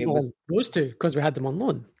Hatate, it was those 2 because we had them on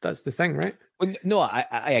loan. That's the thing, right? Well, no,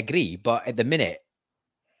 I agree. But at the minute,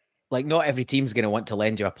 not every team's going to want to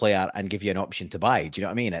lend you a player and give you an option to buy. Do you know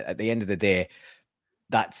what I mean? At the end of the day,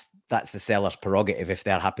 that's the seller's prerogative if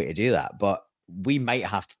they're happy to do that. But we might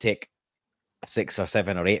have to take a 6 or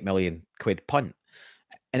 7 or 8 million quid punt,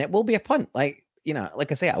 and it will be a punt.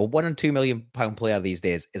 like I say, a £1 and £2 million player these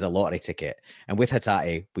days is a lottery ticket. And with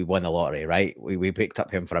Hatate, we won the lottery, right? We picked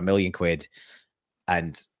up him for £1 million,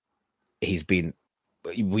 and he's been.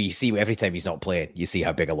 We see every time he's not playing, you see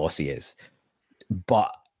how big a loss he is.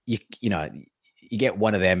 But you get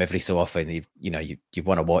one of them every so often. You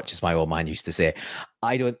want to watch, as my old man used to say.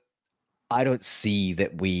 I don't see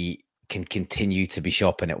that we can continue to be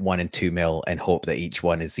shopping at £1 and £2 million and hope that each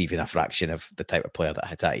one is even a fraction of the type of player that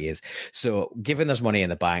Hatate is. So, given there's money in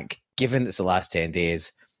the bank, given it's the last 10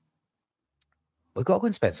 days, we've got to go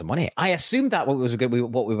and spend some money. I assumed that what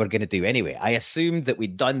we were going to do anyway. I assumed that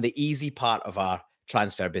we'd done the easy part of our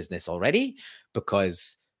transfer business already,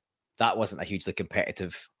 because that wasn't a hugely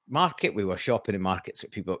competitive market. We were shopping in markets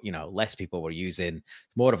that people, less people were using.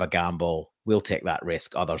 More of a gamble. We'll take that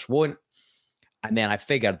risk. Others won't. And then I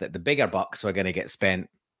figured that the bigger bucks were going to get spent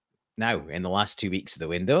now in the last 2 weeks of the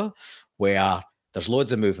window, where there's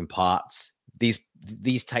loads of moving parts.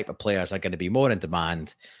 These type of players are going to be more in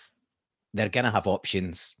demand. They're going to have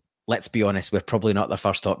options. Let's be honest, we're probably not their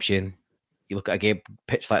first option. You look at a game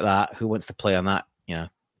pitch like that, who wants to play on that,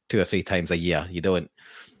 2 or 3 times a year? You don't.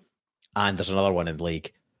 And there's another one in the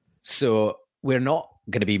league. So we're not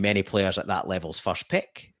going to be many players at that level's first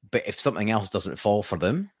pick. But if something else doesn't fall for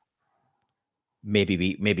them, maybe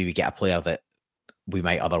we get a player that we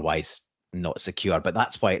might otherwise not secure. But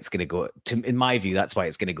that's why it's going to go in my view, that's why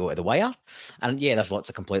it's going to go to the wire. And yeah, there's lots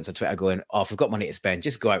of complaints on Twitter going, if we've got money to spend,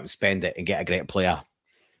 just go out and spend it and get a great player.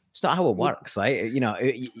 It's not how it works, right? We got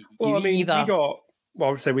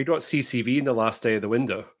CCV in the last day of the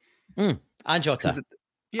window. And Jota.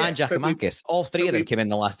 And Giakoumakis. All three of them came in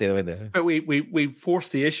the last day of the window. But we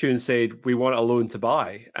forced the issue and said we want a loan to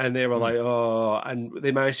buy. And they were like, and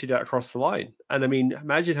they managed to get across the line. And I mean,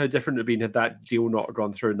 imagine how different it would have been had that deal not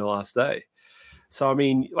gone through in the last day. So, I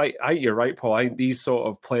mean, I think you're right, Paul. I think these sort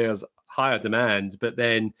of players, higher demand, but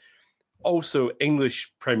then also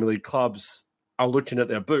English Premier League clubs are looking at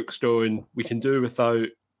their books going, we can do without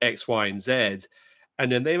X, Y, and Z. And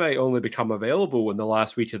then they might only become available in the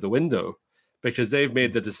last week of the window, because they've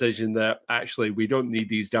made the decision that actually we don't need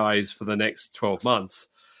these guys for the next 12 months.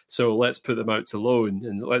 So let's put them out to loan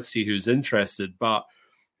and let's see who's interested. But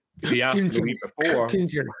we asked them the week before.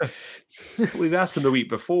 We've asked them the week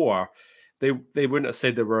before. They wouldn't have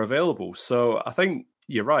said they were available. So I think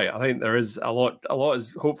you're right. I think there is a lot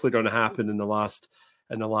is hopefully going to happen in the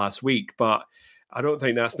last week. But I don't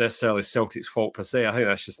think that's necessarily Celtic's fault per se. I think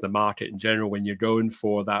that's just the market in general when you're going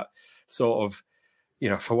for that sort of,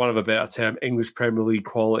 for want of a better term, English Premier League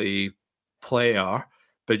quality player,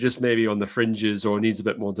 but just maybe on the fringes or needs a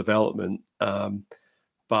bit more development.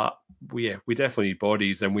 But we definitely need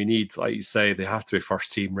bodies, and we need, like you say, they have to be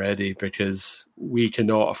first team ready, because we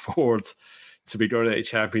cannot afford to be going into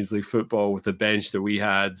Champions League football with the bench that we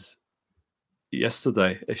had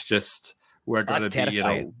yesterday. It's just, we're going to be,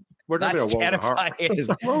 terrifying. We're going to be a world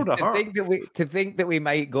of heart. To think that we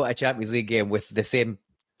might go to a Champions League game with the same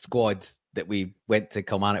squad that we went to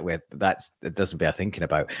Kilmarnock with, it doesn't bear thinking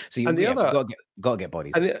about. So we've got to get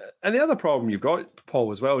bodies. And the other problem you've got,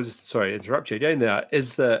 Paul, as well, sorry to interrupt you again there,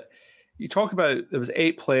 is that you talk about there was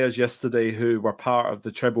 8 players yesterday who were part of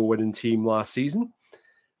the treble winning team last season.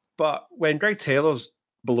 But when Greg Taylor's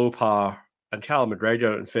below par and Callum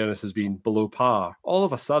McGregor, in fairness, has been below par, all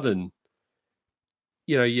of a sudden,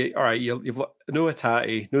 you've no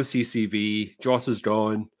Hatate, no CCV, Jota's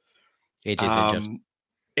gone. AJ's injured.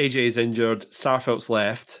 AJ's injured, Starfelt's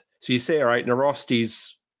left. So you say, all right,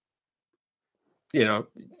 Narosti's,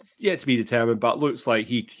 yet to be determined, but looks like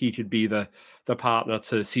he could be the partner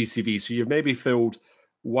to CCV. So you've maybe filled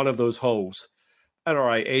one of those holes. And all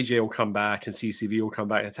right, AJ will come back and CCV will come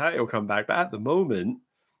back and Hatate will come back. But at the moment,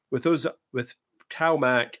 with Cal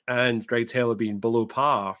Mack and Greg Taylor being below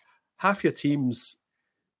par, half your teams,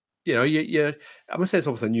 I'm going to say it's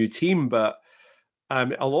almost a new team, but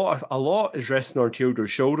a lot is resting on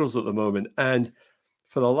Kildo's shoulders at the moment. And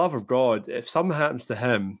for the love of God, if something happens to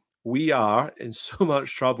him, we are in so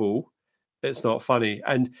much trouble. It's not funny.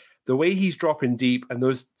 And the way he's dropping deep and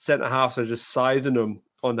those centre-halves are just scything him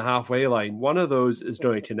on the halfway line, one of those is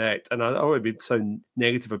going to connect. And I don't want to sound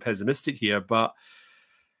negative or pessimistic here, but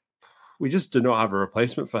we just do not have a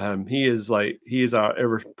replacement for him. He is our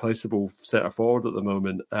irreplaceable centre-forward at the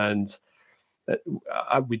moment. And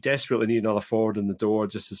we desperately need another forward in the door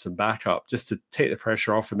just as some backup, just to take the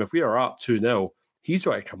pressure off him. If we are up 2-0, he's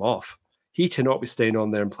got to come off. He cannot be staying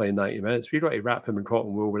on there and playing 90 minutes. We've got to wrap him in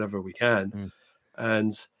cotton wool whenever we can.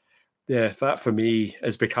 And yeah, that for me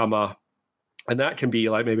has become and that can be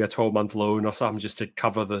like maybe a 12-month loan or something just to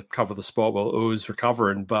cover the spot while O's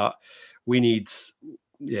recovering. But we need,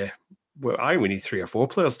 we need 3 or 4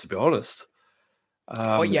 players, to be honest.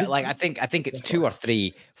 I think it's 2 or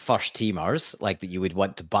 3 first teamers like that you would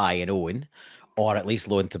want to buy and own, or at least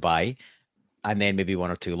loan to buy, and then maybe 1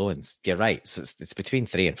 or 2 loans. You're right. So it's between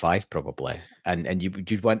 3 and 5 probably, and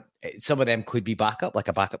you'd want some of them could be backup, like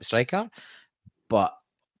a backup striker, but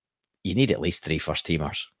you need at least 3 first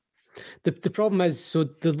teamers. The problem is, so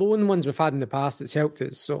the loan ones we've had in the past, it's helped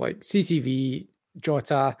us. So like CCV,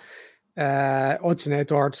 Jota, Odson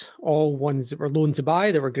Edward, all ones that were loaned to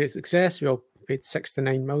buy that were great success. We all paid 6 to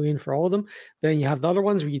 9 million for all of them. Then you have the other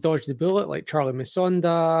ones where you dodge the bullet, like Charlie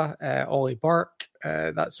Musonda, Ollie Burke,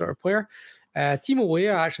 that sort of player. Timo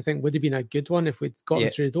Weah, I actually think would have been a good one if we'd gotten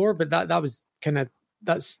through the door, but that was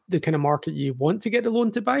that's the kind of market you want to get the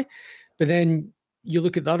loan to buy. But then you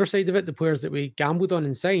look at the other side of it, the players that we gambled on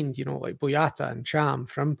and signed, like Boyata and Cham,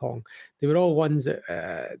 Frimpong, they were all ones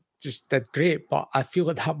that just did great, but I feel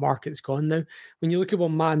like that market's gone now. When you look at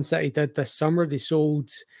what Man City did this summer, they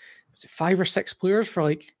sold 5 or 6 players for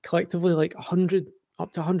like collectively like 100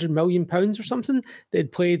 up to 100 million pounds or something.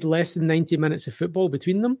 They'd played less than 90 minutes of football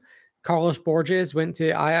between them. Carlos Borges went to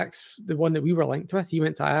Ajax, the one that we were linked with. He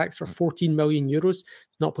went to Ajax for 14 million euros,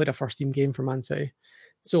 not played a first team game for Man City.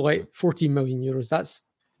 So like 14 million euros. That's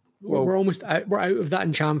we're almost out. We're out of that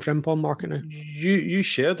in Cham Frimpong market now. You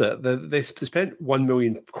shared it. They spent £1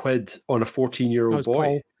 million on a 14-year-old boy.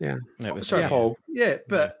 Paul. Yeah, it was Paul. Yeah,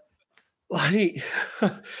 but like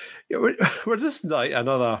we're just like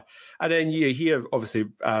another. And then you hear obviously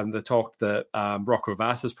the talk that Rocco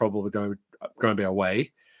Vata is probably going to be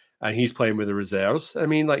away, and he's playing with the reserves. I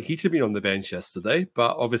mean, like he could have been on the bench yesterday,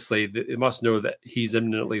 but obviously they must know that he's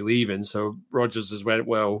imminently leaving. So Rodgers has went,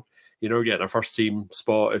 well, getting a first team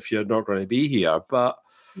spot if you're not going to be here. But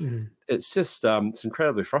it's just it's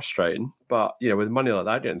incredibly frustrating. But with money like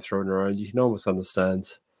that getting thrown around, you can almost understand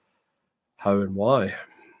how and why.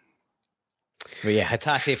 But yeah,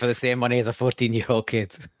 Hatate for the same money as a 14-year-old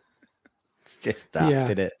kid. It's just daft,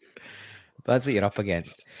 isn't it? But that's what you're up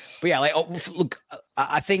against. But yeah, look,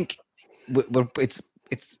 I think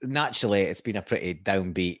it's naturally it's been a pretty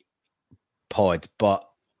downbeat pod, but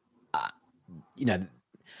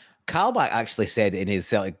Carlback actually said in his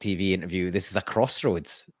Celtic TV interview, this is a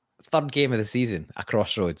crossroads, 3rd game of the season, a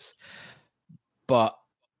crossroads. But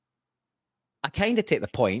I kind of take the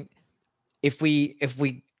point. If we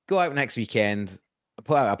go out next weekend,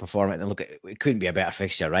 put out a performance, and look, it couldn't be a better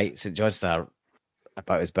fixture, right? St Johnstone are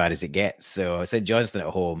about as bad as it gets. So St Johnstone at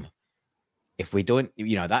home, if we don't,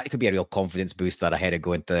 that could be a real confidence booster ahead of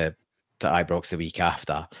going to Ibrox the week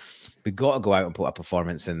after. We've got to go out and put a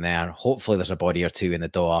performance in there. Hopefully there's a body or 2 in the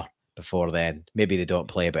door before then. Maybe they don't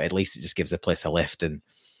play, but at least it just gives the place a lift and,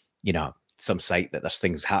 some sight that there's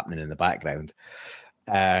things happening in the background.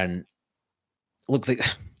 And look,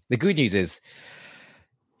 the good news is,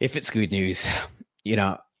 if it's good news,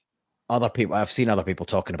 other people, I've seen other people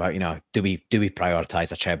talking about, do we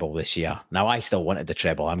prioritize a treble this year? Now, I still wanted the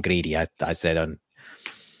treble. I'm greedy. I said I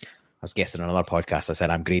was guessing on another podcast, I said,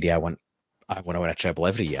 I'm greedy. I want to win a treble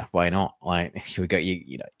every year. Why not? Like we got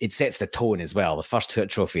it sets the tone as well. The first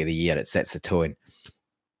trophy of the year, it sets the tone.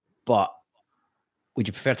 But would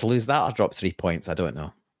you prefer to lose that or drop 3 points? I don't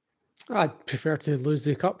know. I'd prefer to lose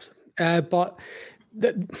the cup. But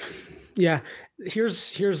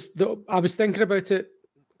here's I was thinking about it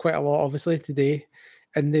quite a lot, obviously, today.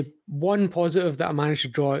 And the one positive that I managed to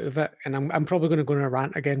draw out of it, and I'm probably going to go on a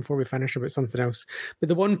rant again before we finish about something else, but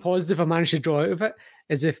the one positive I managed to draw out of it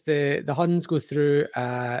is if the Huns go through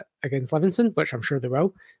against Livingston, which I'm sure they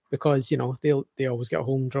will, because, they always get a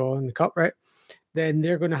home draw in the cup, right? Then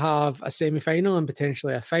they're going to have a semi-final and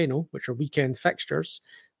potentially a final, which are weekend fixtures,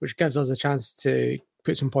 which gives us a chance to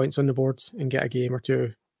put some points on the board and get a game or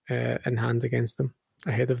 2 in hand against them,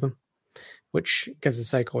 ahead of them, which gives a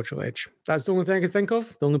psychological edge. That's the only thing I can think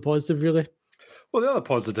of. The only positive, really. Well, the other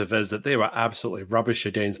positive is that they were absolutely rubbish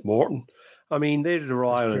against Morton. I mean, they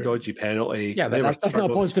rely on a dodgy penalty. Yeah, but that's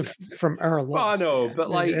not a positive from our loss. Well, I know, but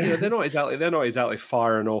they're not exactly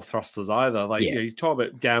firing all thrusters either. You talk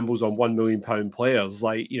about gambles on £1 million players.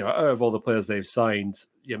 Out of all the players they've signed,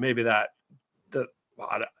 maybe it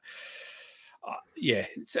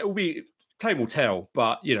will be. Time will tell,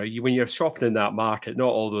 but when you're shopping in that market, not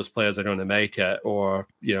all those players are going to make it or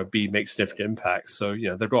make significant impacts. So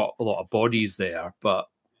they've got a lot of bodies there, but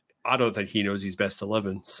I don't think he knows he's best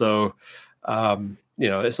 11. So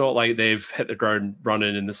it's not like they've hit the ground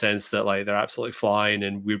running in the sense that they're absolutely flying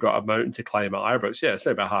and we've got a mountain to climb at Ibrox. Yeah, it's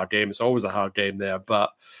not about a hard game. It's always a hard game there, but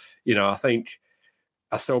I think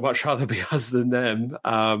I still much rather be us than them.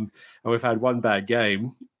 And we've had one bad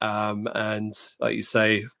game, and like you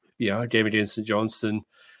say. A game against St Johnstone,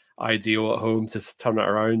 ideal at home to turn it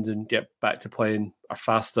around and get back to playing a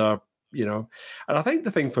faster, And I think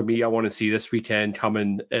the thing for me I want to see this weekend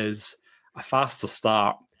coming is a faster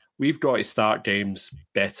start. We've got to start games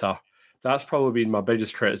better. That's probably been my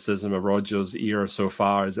biggest criticism of Rodgers' era so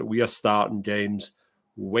far, is that we are starting games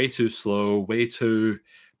way too slow, way too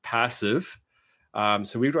passive.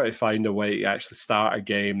 So we've got to find a way to actually start a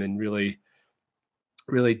game and really,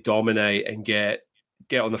 really dominate and get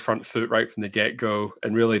on the front foot right from the get-go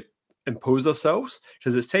and really impose ourselves,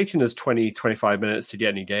 because it's taken us 20, 25 minutes to get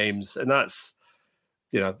any games. And that's,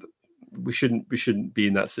 we shouldn't be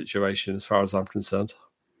in that situation as far as I'm concerned.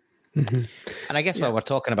 Mm-hmm. And I guess while we're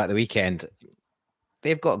talking about the weekend,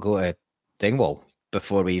 they've got to go to Dingwall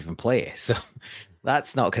before we even play. So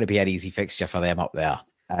that's not going to be an easy fixture for them up there.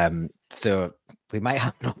 So we might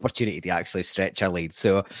have an opportunity to actually stretch our lead.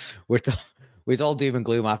 So we're all doom and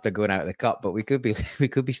gloom after going out of the cup, but we could be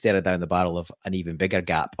staring down the barrel of an even bigger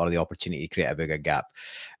gap, or the opportunity to create a bigger gap,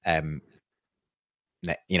 on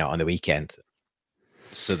the weekend.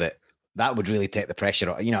 So that would really take the pressure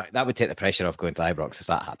off. That would take the pressure off going to Ibrox if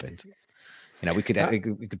that happened. We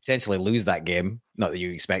could potentially lose that game. Not that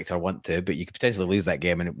you expect or want to, but you could potentially lose that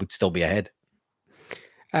game and it would still be ahead.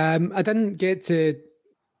 I didn't get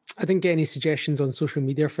any suggestions on social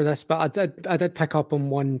media for this, but I did pick up on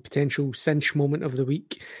one potential cinch moment of the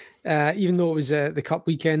week. Even though it was the cup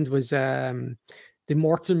weekend, was the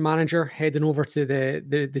Morton manager heading over to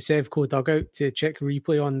the Sevco dugout to check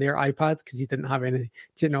replay on their iPad because he didn't have any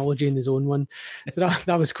technology in his own one. So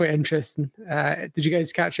that was quite interesting. Did you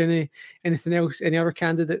guys catch anything else? Any other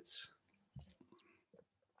candidates?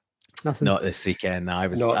 Nothing. Not this weekend. No, I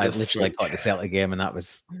literally caught the Celtic game, and that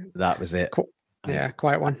was it.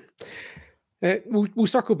 Quiet one. We'll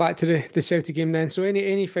circle back to the Celtic game then. So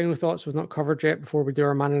any final thoughts we've not covered yet before we do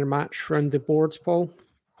our man of the match around the boards, Paul?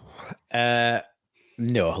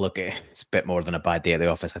 No, look, it's a bit more than a bad day at the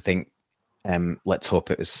office. I think let's hope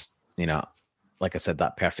it was, like I said,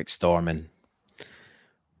 that perfect storm. And,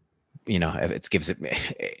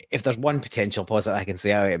 if there's one potential positive I can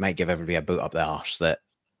say out, it might give everybody a boot up the arse that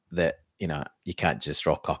you can't just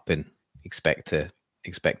rock up and expect to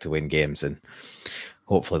win games. And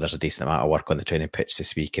hopefully there's a decent amount of work on the training pitch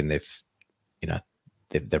this week, and they're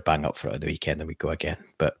bang up for it on the weekend and we go again.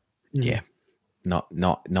 But yeah, not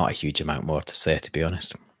a huge amount more to say, to be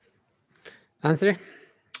honest. Anthony?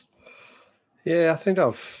 Yeah, I think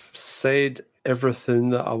I've said everything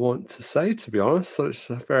that I want to say, to be honest. So it's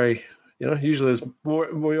a very, usually there's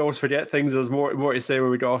more, we always forget things. There's more to say when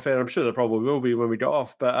we get off, and I'm sure there probably will be when we get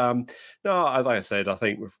off. But no, like I said, I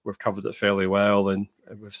think we've covered it fairly well, and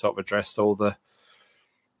we've sort of addressed all the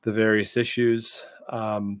various issues.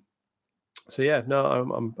 So yeah,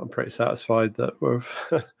 no, I'm pretty satisfied that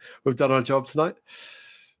we've done our job tonight.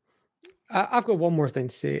 I've got one more thing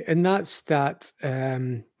to say, and that's that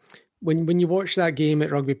when you watch that game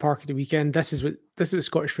at Rugby Park at the weekend, this is what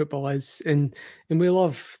Scottish football is, and we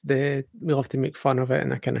love to make fun of it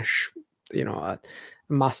in a kind of a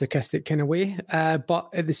masochistic kind of way, but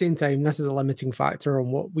at the same time, this is a limiting factor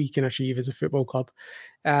on what we can achieve as a football club.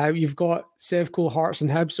 You've got Sevco, Hearts and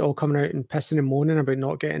Hibs all coming out and pissing and moaning about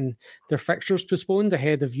not getting their fixtures postponed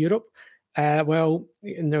ahead of Europe. And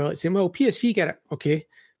they're like saying, well, PSV get it. Okay.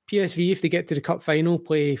 PSV, if they get to the cup final,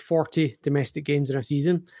 play 40 domestic games in a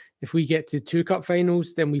season. If we get to 2 cup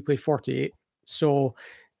finals, then we play 48. So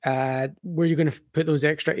where you're going to put those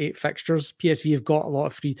extra 8 fixtures? PSV have got a lot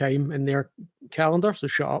of free time in their calendar, so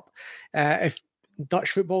shut up. If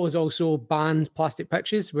Dutch football has also banned plastic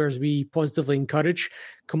pitches, whereas we positively encourage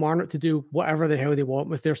Kilmarnock to do whatever the hell they want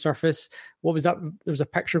with their surface. What was that? There was a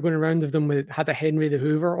picture going around of them had a Henry the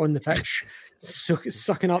Hoover on the pitch,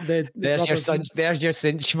 sucking up the there's your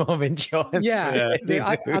cinch moment, John. Yeah.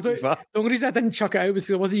 The only reason I didn't chuck it out was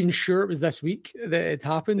because I wasn't even sure it was this week that it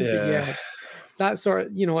happened. Yeah. But yeah, that sort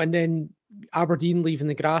of, and then Aberdeen leaving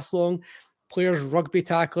the grass long, players rugby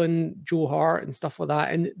tackling Joe Hart and stuff like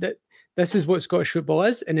that. And this is what Scottish football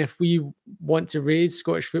is. And if we want to raise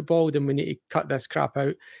Scottish football, then we need to cut this crap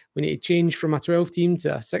out. We need to change from a 12 team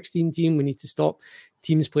to a 16 team. We need to stop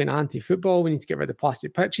teams playing anti-football. We need to get rid of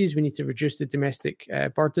plastic pitches. We need to reduce the domestic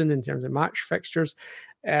burden in terms of match fixtures.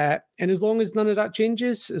 And as long as none of that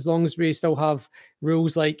changes, as long as we still have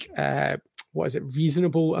rules like,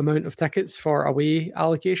 reasonable amount of tickets for away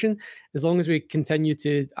allocation, as long as we continue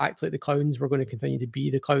to act like the clowns, we're going to continue to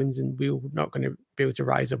be the clowns, and we're not going to be able to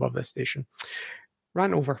rise above this station.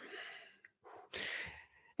 Rant over.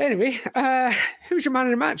 Anyway, who's your man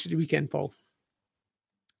in the match at the weekend, Paul?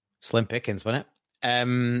 Slim pickings, wasn't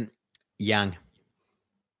it? Yang.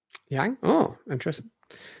 Oh, interesting.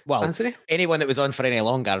 Well, Anthony? anyone that was on for any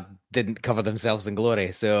longer didn't cover themselves in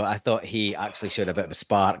glory. So I thought he actually showed a bit of a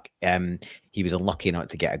spark. He was unlucky not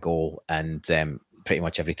to get a goal, and pretty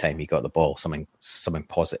much every time he got the ball, something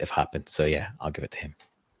positive happened. So yeah, I'll give it to him.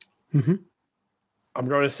 Mm-hmm. I'm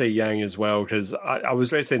going to say Yang as well, because I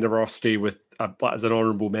was ready to say Narovsky as an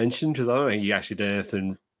honourable mention, because I don't think he actually did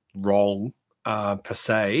anything wrong per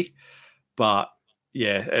se. But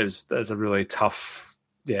yeah, it was a really tough.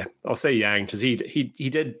 Yeah, I'll say Yang, because he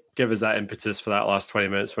did give us that impetus for that last 20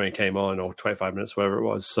 minutes when he came on, or 25 minutes, whatever it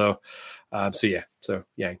was. So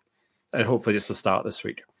Yang, and hopefully it's the start this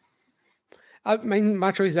week.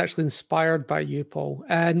 My choice is actually inspired by you, Paul.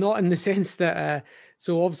 Not in the sense that.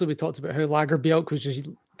 So obviously we talked about how Lagerbielke was just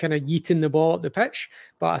kind of yeeting the ball up the pitch,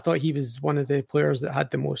 but I thought he was one of the players that had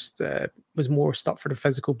the most was more up for the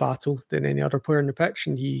physical battle than any other player on the pitch,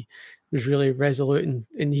 and he was really resolute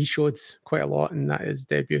and he showed quite a lot in that his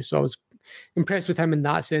debut. So I was impressed with him in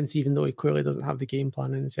that sense, even though he clearly doesn't have the game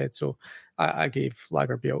plan in his head. So I gave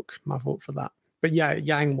Lagerbielke my vote for that. But yeah,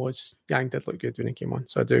 Yang did look good when he came on,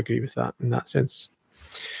 so I do agree with that in that sense.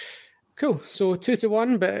 Cool. So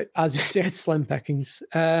 2-1, but as you said, slim pickings.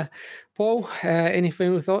 Paul, any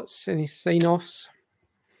final thoughts? Any sign-offs?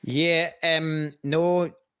 Yeah,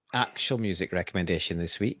 no actual music recommendation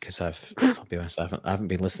this week, because I'll be honest, I haven't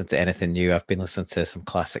been listening to anything new. I've been listening to some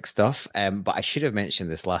classic stuff. But I should have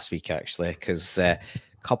mentioned this last week actually, because a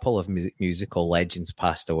couple of musical legends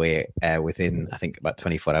passed away within, I think, about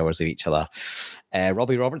 24 hours of each other.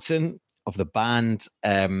 Robbie Robertson of the band,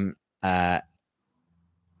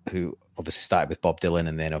 who obviously started with Bob Dylan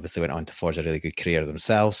and then obviously went on to forge a really good career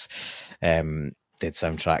themselves. Did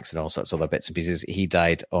soundtracks and all sorts of other bits and pieces. He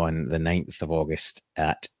died on the 9th of August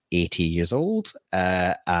at 80 years old.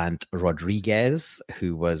 And Rodriguez,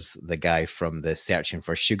 who was the guy from the Searching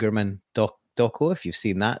for Sugarman doco, if you've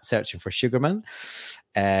seen that, Searching for Sugarman.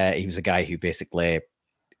 He was a guy who basically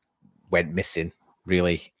went missing,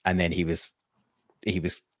 really. And then he was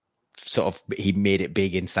he made it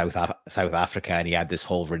big in South Africa, and he had this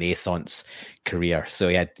whole Renaissance career. So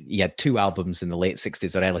he had 2 albums in the late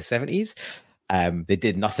 60s or early 70s. They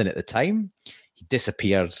did nothing at the time. He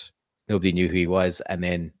disappeared. Nobody knew who he was. And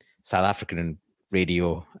then South African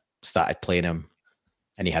radio started playing him,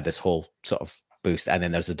 and he had this whole sort of boost. And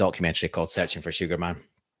then there's a documentary called Searching for Sugarman,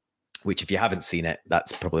 which if you haven't seen it,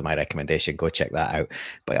 that's probably my recommendation. Go check that out.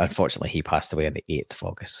 But unfortunately, he passed away on the 8th of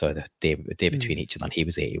August. So the day between each of them, he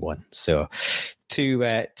was 81. So two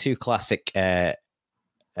classic kind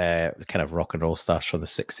of rock and roll stars from the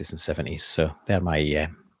 60s and 70s. So they're my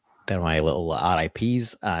little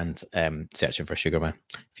RIPs, and Searching for Sugarman.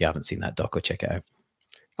 If you haven't seen that doc, go check it out.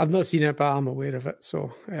 I've not seen it, but I'm aware of it.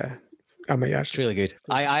 So I might actually. It's really good.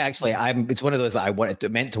 It's one of those that I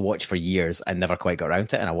meant to watch for years and never quite got around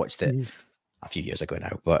to it. And I watched it a few years ago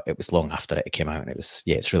now, but it was long after it came out, and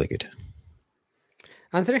it's really good.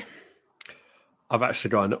 Anthony? I've actually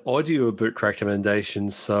got an audio book recommendation.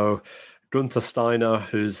 So Gunther Steiner,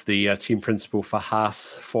 who's the team principal for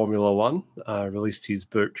Haas Formula One, released his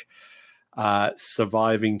book,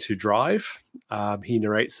 Surviving to Drive. He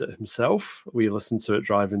narrates it himself. We listened to it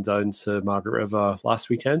driving down to Margaret River last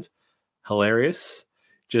weekend. Hilarious.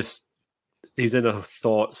 Just his inner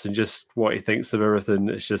thoughts and just what he thinks of everything.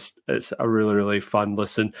 It's a really, really fun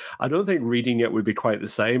listen. I don't think reading it would be quite the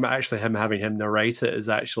same. Actually, having him narrate it is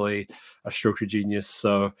actually a stroke of genius.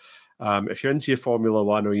 So if you're into your Formula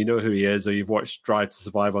One, or you know who he is, or you've watched Drive to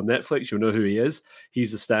Survive on Netflix, you'll know who he is.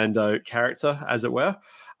 He's the standout character, as it were.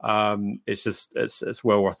 It's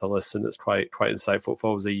well worth a listen. It's quite insightful. It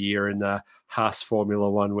follows a year in Haas Formula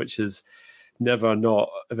One, which is never not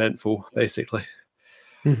eventful, basically.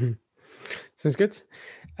 Mm-hmm. Sounds good.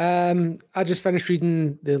 I just finished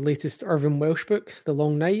reading the latest Irvin Welsh book, The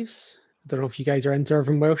Long Knives. I don't know if you guys are into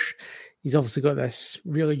Irvin Welsh. He's obviously got this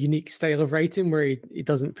really unique style of writing where he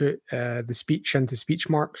doesn't put the speech into speech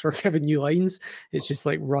marks or give new lines. It's just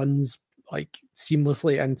like runs like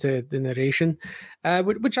seamlessly into the narration,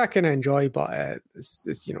 which I kind of enjoy, but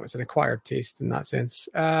it's an acquired taste in that sense.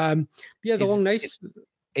 The Long Knives.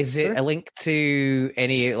 Is it a link to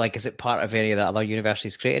any, like, is it part of any of the other universe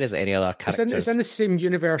he's created? Is it any other characters? It's in the same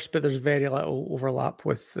universe, but there's very little overlap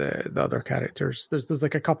with the other characters. There's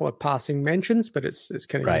like a couple of passing mentions, but it's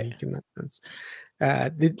kind of unique in that sense.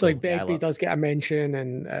 Begbie does get a mention,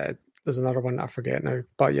 and there's another one that I forget now.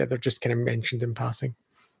 But yeah, they're just kind of mentioned in passing.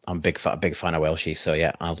 I'm a big fan of Welshie, so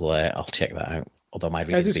yeah, I'll check that out. Although my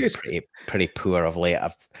reading's been pretty poor of late.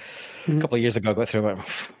 A couple of years ago, I got through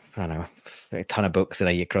I don't know, a ton of books in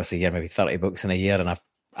a year, across a year, maybe 30 books in a year, and I'm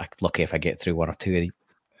lucky if I get through one or two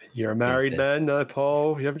You're a married man now,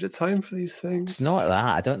 Paul. You haven't got time for these things. It's not that.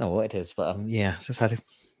 I don't know what it is, but it's just had.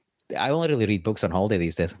 I only really read books on holiday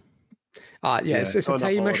these days. It's a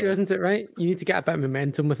time issue, isn't it? Right? You need to get a bit of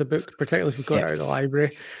momentum with a book, particularly if you've got it out of the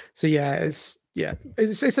library. So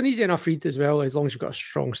it's an easy enough read as well, as long as you've got a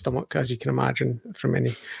strong stomach, as you can imagine from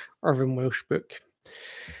any Irving Welsh book.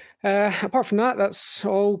 Apart from that, that's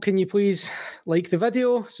all. Can you please like the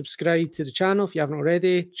video, subscribe to the channel if you haven't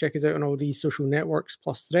already, check us out on all these social networks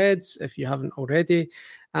plus Threads if you haven't already,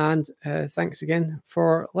 and thanks again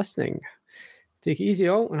for listening. Take it easy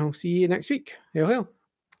all, and I'll see you next week. Hail, hail.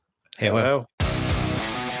 Hail, hail.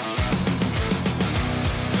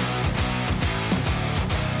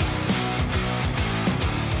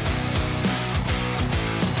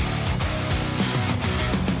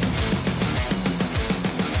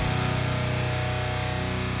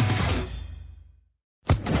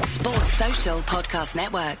 Social Podcast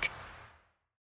Network.